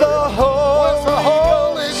Hallelujah. with the With the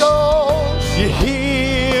Holy Ghost. You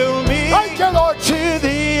heal me Thank you, Lord to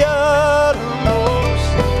the uttermost.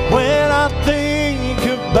 When I think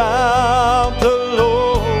about the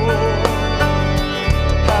Lord,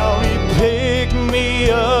 how He picked me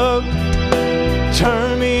up, turn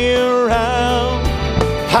me around,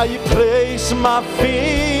 how You place my feet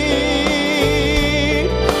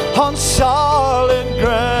on solid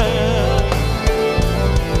ground.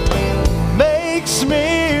 Makes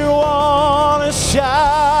me want to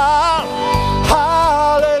shout,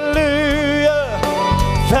 hallelujah.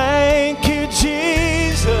 Thank you,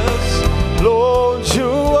 Jesus. Lord,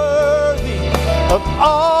 you're worthy of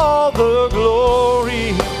all the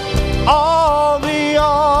glory, all the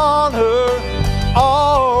honor,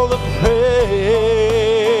 all the praise.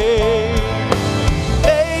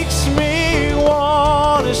 Makes me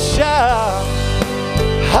want to shout,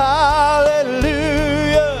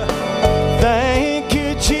 hallelujah. Thank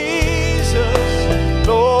you, Jesus.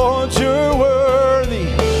 Lord, you're worthy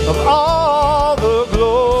of all the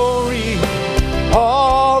glory,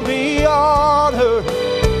 all the honor,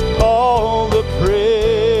 all the praise.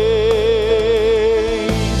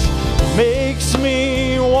 Makes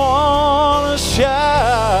me want to shout.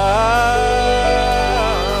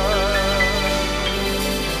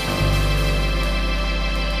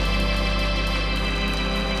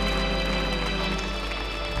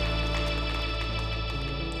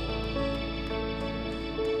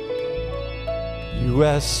 You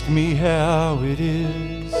ask me how it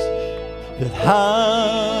is that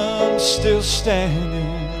I'm still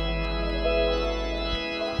standing.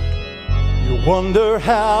 You wonder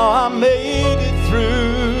how I made it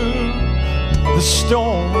through the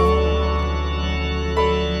storm.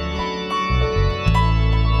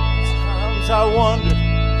 Times I wonder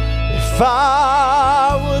if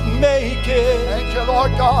I would make it. Thank you,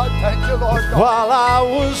 Lord God. Thank you, Lord God. While I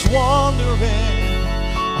was wandering,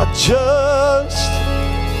 I just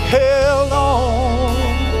held on.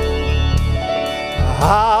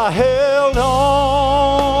 I held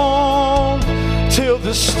on till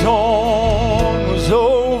the storm was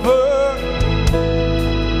over.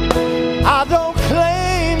 I don't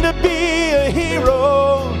claim to be a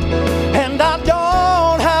hero, and I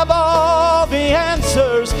don't have all the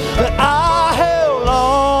answers, but I held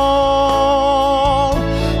on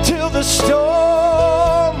till the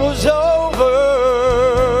storm was over.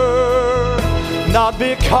 Not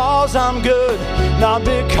because I'm good, not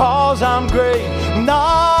because I'm great,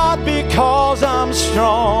 not because I'm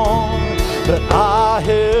strong, but I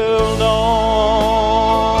held on.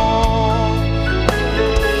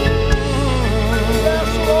 Yes,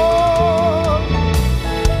 Lord.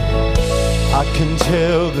 I can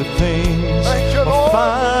tell that things Thank you, are Lord.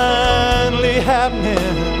 finally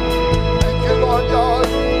happening. Thank you, Lord God.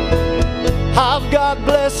 I've got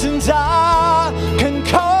blessings I can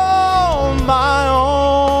call my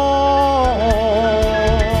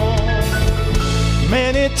own.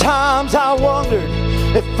 Many times I wondered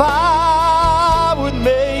if I would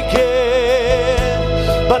make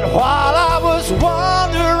it, but while I was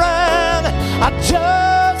wondering, I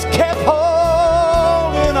just kept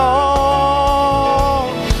holding on.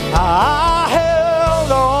 I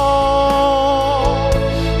held on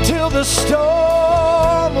till the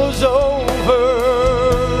storm was over.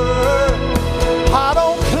 I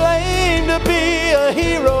don't claim to be a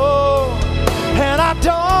hero, and I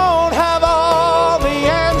don't have all the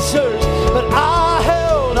answers, but I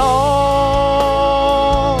held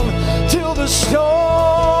on till the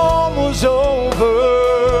storm was over.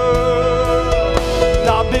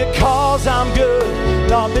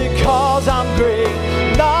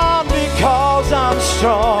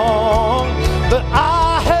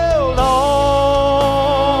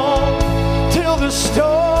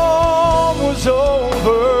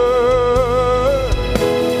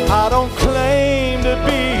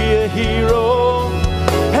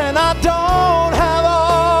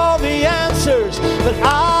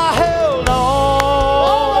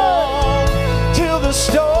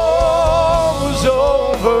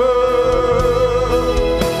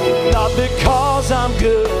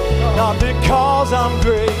 not because I'm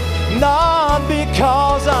great, not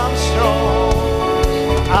because I'm strong.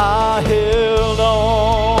 I held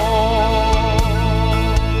on.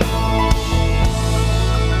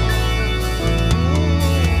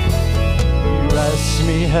 You ask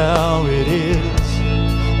me how it is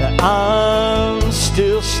that I'm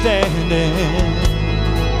still standing.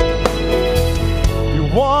 You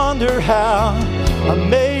wonder how I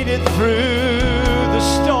made it through the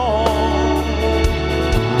storm.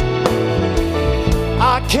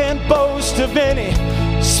 I can't boast of any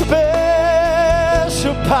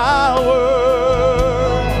special powers.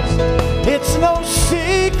 It's no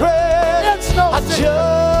secret. It's no secret.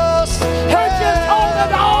 We're just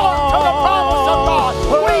holding on to the promise of God.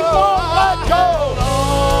 We won't let go.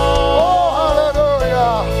 Oh,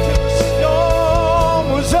 hallelujah. Till the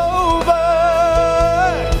storm was over.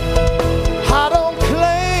 I don't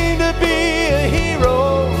claim to be a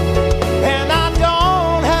hero, and I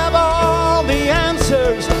don't have all the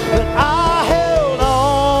answers, but I held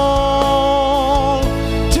on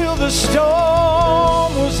till the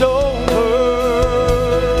storm was over.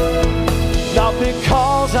 Not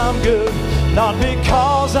because I'm good, not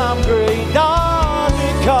because I'm great, not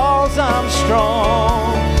because I'm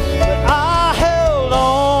strong, but I held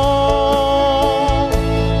on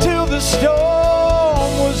till the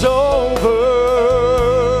storm was over.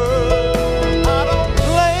 I don't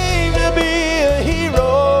claim to be a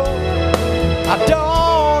hero, I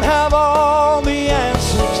don't have all the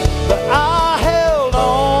answers, but I held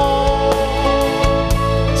on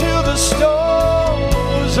till the storm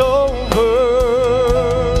was over.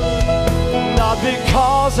 Not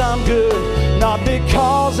because I'm good, not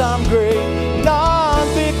because I'm great, not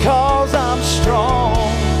because I'm strong,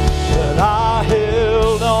 but I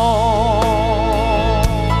held on.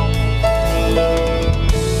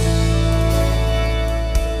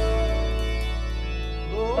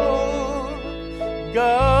 Lord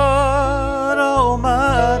God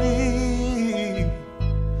Almighty,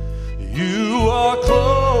 you are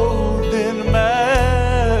clothed in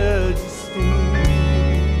majesty.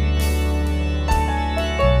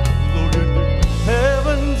 Lord, the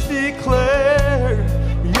heavens declare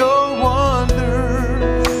your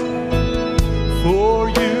wonders, for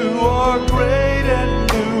you are great and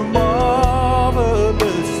do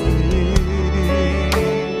marvelous things.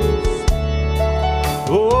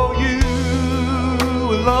 Oh, you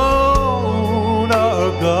alone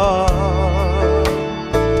are God.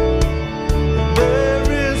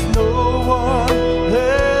 There is no one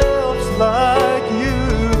else like you.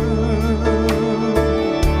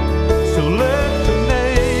 So let the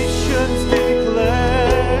nations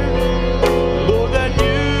declare, Lord, that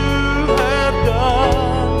you have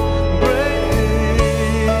done great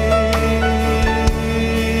things.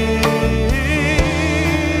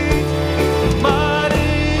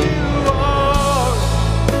 Mighty you are,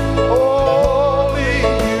 holy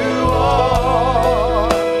you are.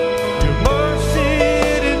 Your mercy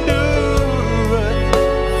it endureth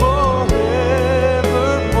forevermore.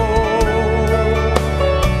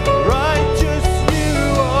 Righteous you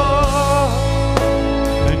are,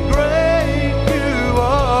 and great you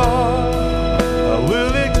are. I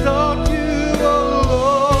will exalt you, O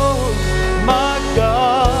Lord, my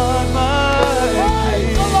God, my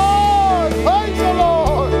Praise the King. Lord. Praise the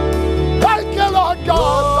Lord. Thank you, Lord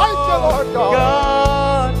God. Thank you, Lord God.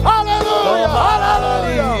 God Hallelujah.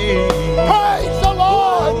 Hallelujah. Almighty. Praise the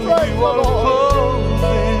Lord. Praise the Lord.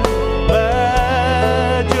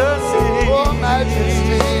 Oh,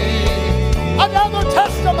 majesty.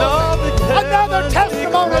 Another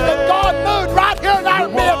testimony that God moved right here in our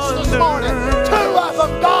midst this morning. Two of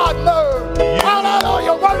them, God moved.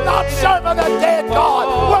 Hallelujah. We're not serving a dead God.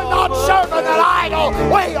 We're not serving an idol.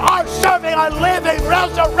 We are serving a living,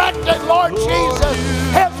 resurrected Lord Jesus.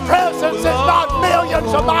 His presence is not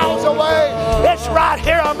millions of miles away. It's right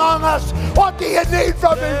here among us. What do you need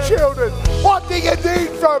from him, children? What do you need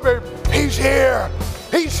from him? He's here.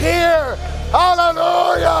 He's here.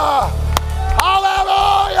 Hallelujah.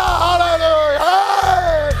 Hallelujah. Hallelujah.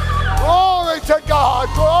 Hey! Glory to God.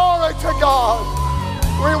 Glory to God.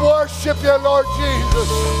 We worship you, Lord Jesus.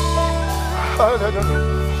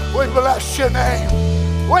 We bless your name.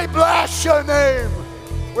 We bless your name.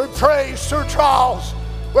 We praise through trials.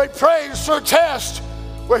 We praise through tests.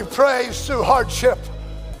 We praise through hardship.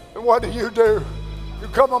 And what do? You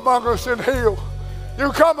come among us and heal.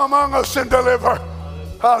 You come among us and deliver.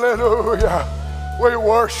 Hallelujah. We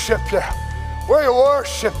worship you. We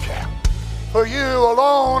worship you. For you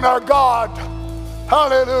alone are God.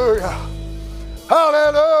 Hallelujah.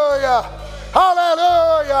 Hallelujah.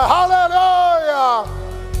 Hallelujah. Hallelujah.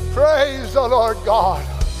 Praise the Lord God.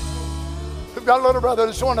 We've got a little brother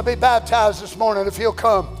that's wanting to be baptized this morning. If he'll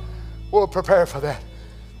come, we'll prepare for that.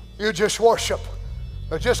 You just worship.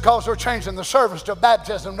 But just because we're changing the service to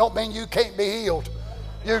baptism don't mean you can't be healed.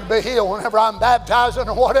 You can be healed whenever I'm baptizing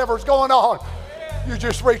or whatever's going on. You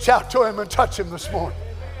just reach out to him and touch him this morning.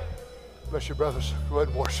 Bless you, brothers. Go ahead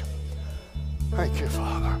and worship. Thank you,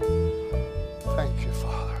 Father. Thank you,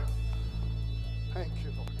 Father. Thank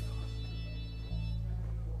you, Lord.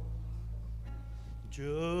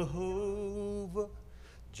 Jehovah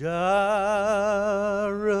Jireh,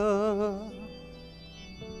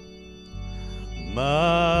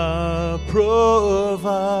 my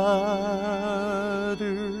provider,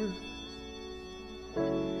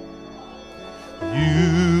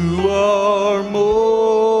 you are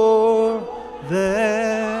more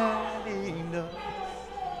than enough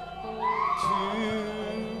to me.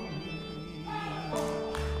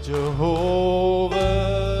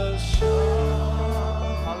 Jehovah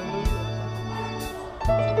Shammah. Hallelujah.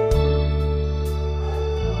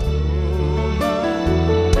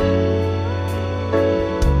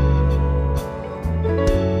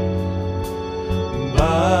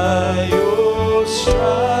 By your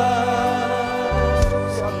stripes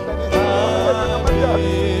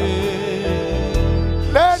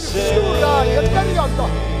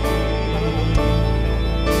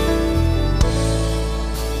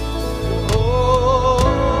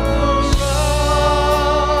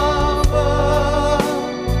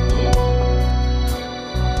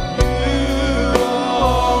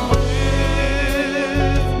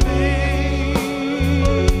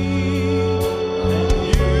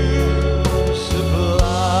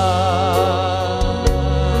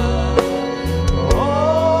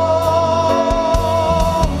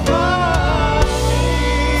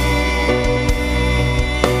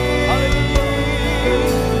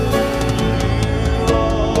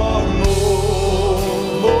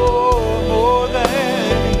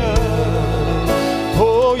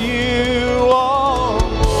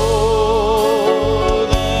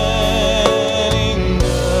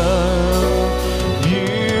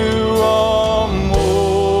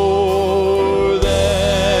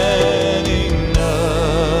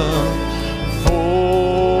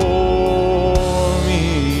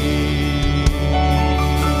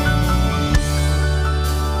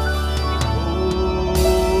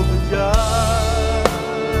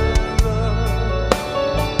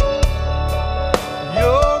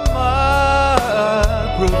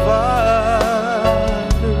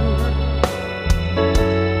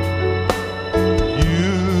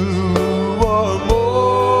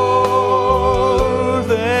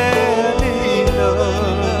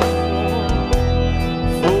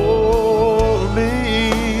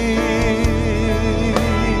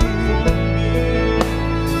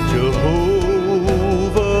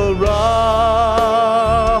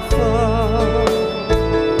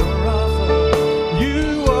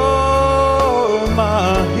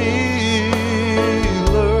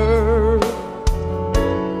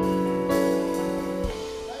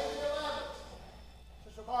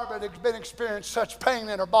experienced such pain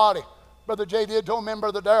in her body. Brother J.D. had told me,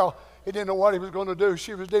 Brother Darrell, he didn't know what he was going to do.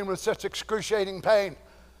 She was dealing with such excruciating pain.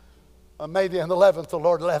 On May the 11th, the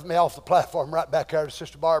Lord left me off the platform right back there to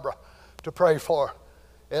Sister Barbara to pray for her.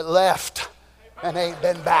 It left and ain't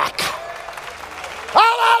been back.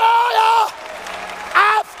 Hallelujah!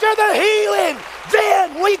 After the healing,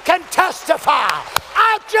 then we can testify.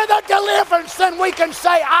 After the deliverance, then we can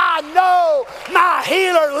say, I know my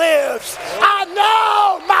healer lives. I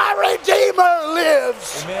know my Redeemer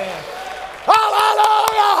lives. Amen.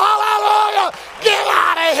 Hallelujah, hallelujah. Get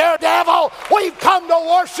out of here, devil. We've come to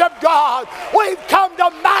worship God. We've come to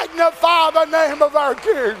magnify the name of our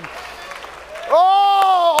King.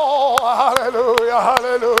 Oh, hallelujah,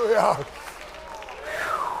 hallelujah.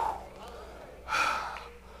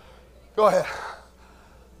 Go ahead.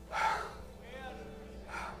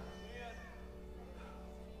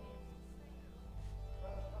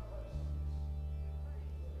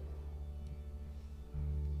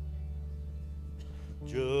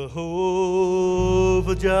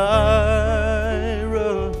 Jehovah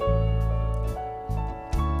Jireh,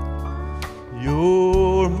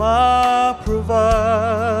 you're my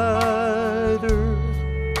provider.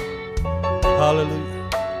 Hallelujah.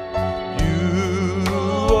 You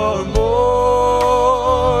are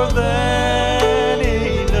more than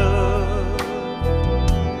enough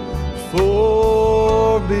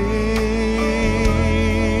for me.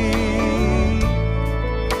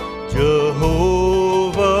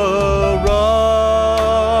 Jehovah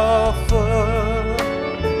Rapha,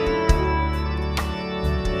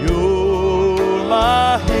 you're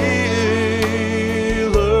my healer.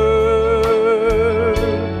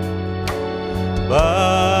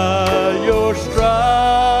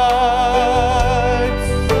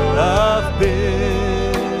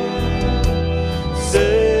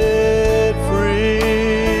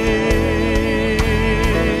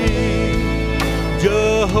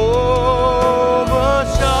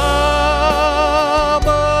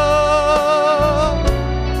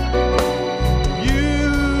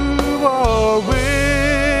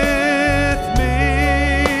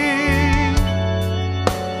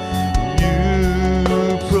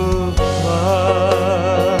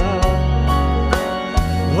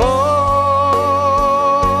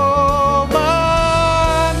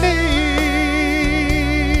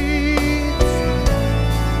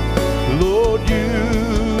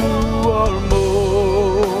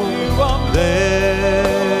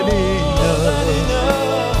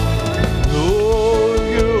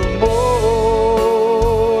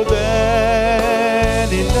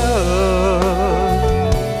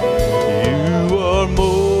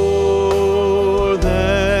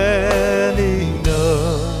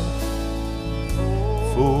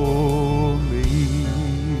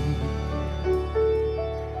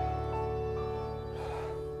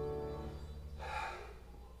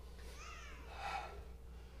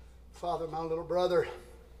 Father, my little brother,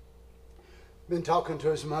 been talking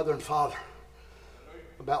to his mother and father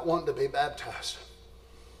about wanting to be baptized.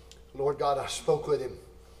 Lord God, I spoke with him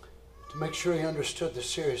to make sure he understood the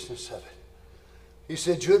seriousness of it. He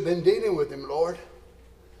said, you had been dealing with him, Lord.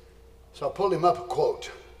 So I pulled him up a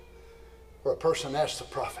quote where a person asked the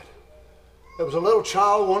prophet. There was a little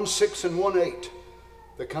child, 1:6 and 1:8,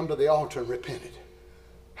 that come to the altar and repented.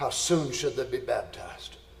 How soon should they be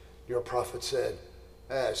baptized? Your prophet said,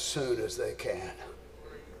 as soon as they can.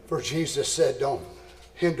 For Jesus said, don't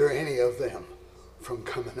hinder any of them from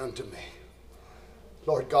coming unto me.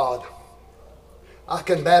 Lord God, I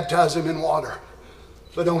can baptize him in water,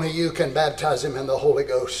 but only you can baptize him in the Holy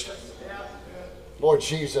Ghost. Lord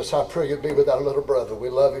Jesus, I pray you'd be with our little brother. We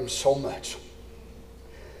love him so much.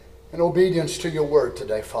 In obedience to your word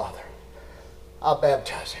today, Father, I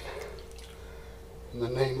baptize him in the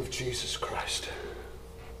name of Jesus Christ.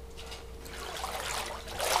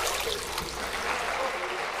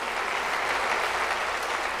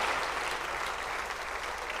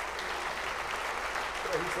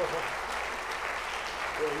 Praise the Lord.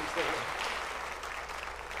 Praise the Lord.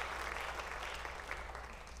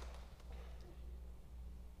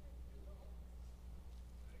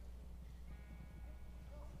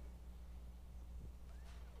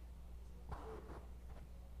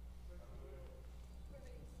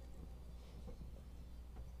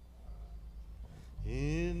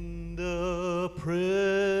 In the presence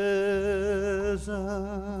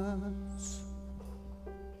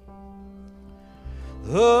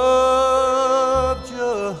of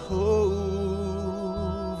Jehovah,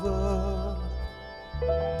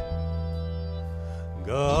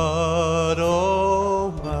 God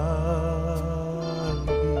Almighty,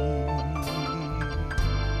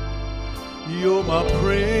 you're my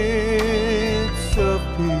Prince of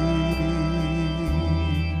Peace.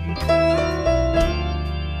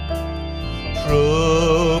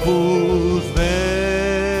 Troubles vanish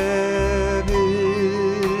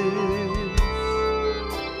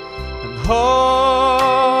and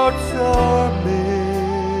hearts are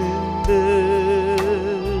mended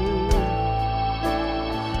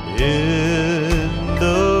in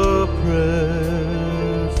the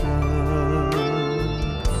presence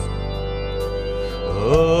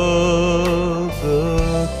of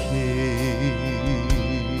the King.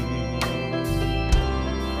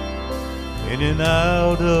 In and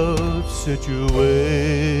out of situations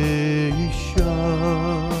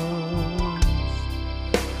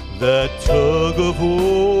that tug of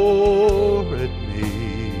war at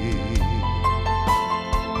me,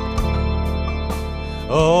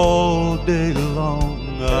 all day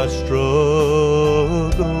long I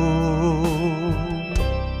struggle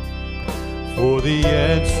for the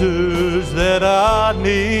answers that I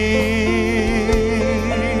need.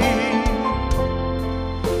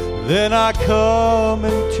 Then I come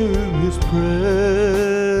into his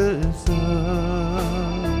presence.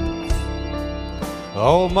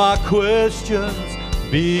 All my questions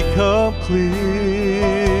become clear.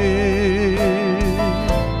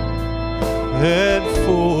 And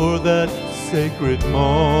for that sacred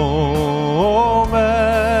moment,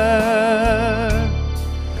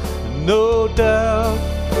 no doubt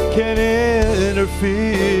can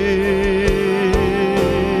interfere.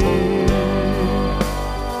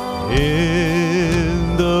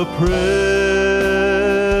 In the presence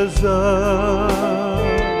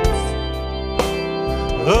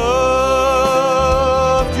of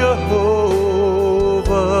Jehovah,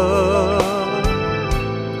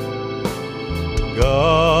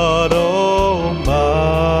 God Almighty,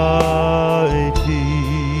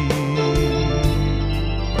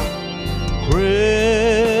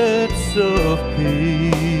 Prince of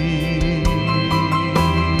Peace,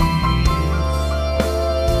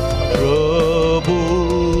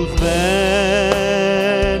 troubles vanish,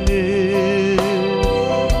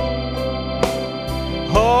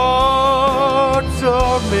 hearts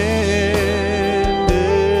are mended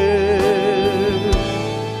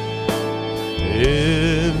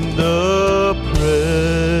in the presence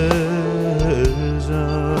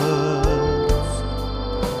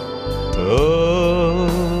of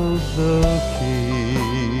the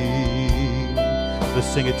King. Let's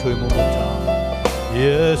sing it to him one more time.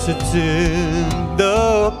 Yes, it's in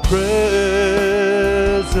the presence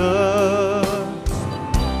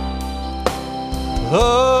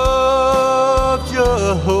of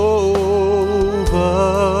Jehovah,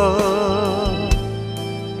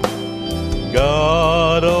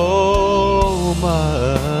 God Almighty,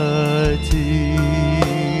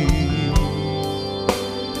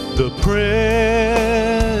 the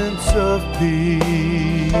Prince of Peace.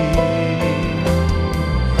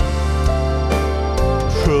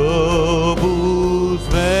 Trouble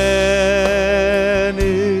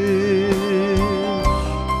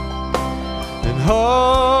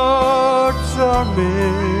hearts are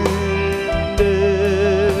mended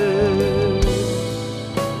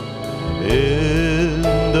in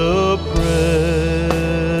the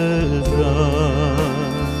presence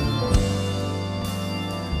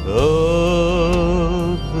of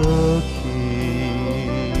the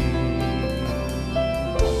King.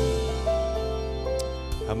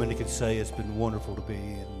 How many can say it's been wonderful to be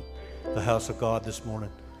in the house of God this morning?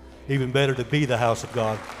 Even better to be the house of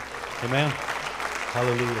God. Amen.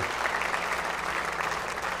 Hallelujah.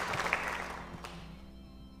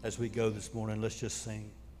 As we go this morning, let's just sing.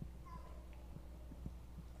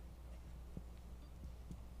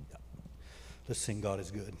 Let's sing God is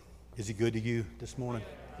good. Is He good to you this morning?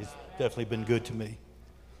 He's definitely been good to me.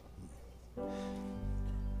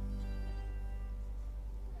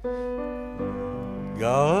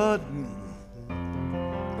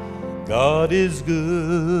 God is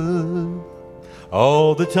good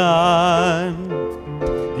all the time.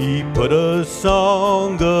 He put a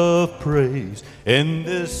song of praise in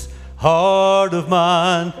this heart of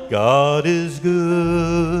mine. God is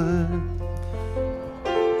good.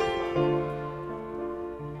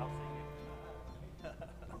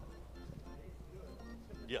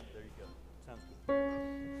 Yeah, there you go. Sounds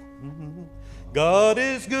good. God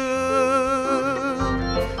is good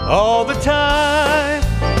all the time.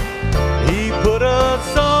 He put a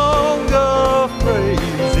song of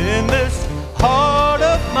praise in this heart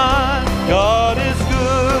of mine. God is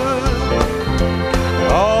good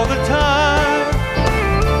all the time.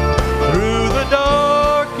 Through the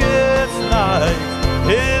darkest night,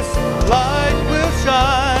 His light will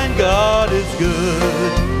shine. God is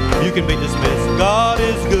good. You can be dismissed. God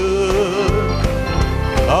is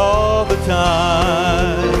good all the time.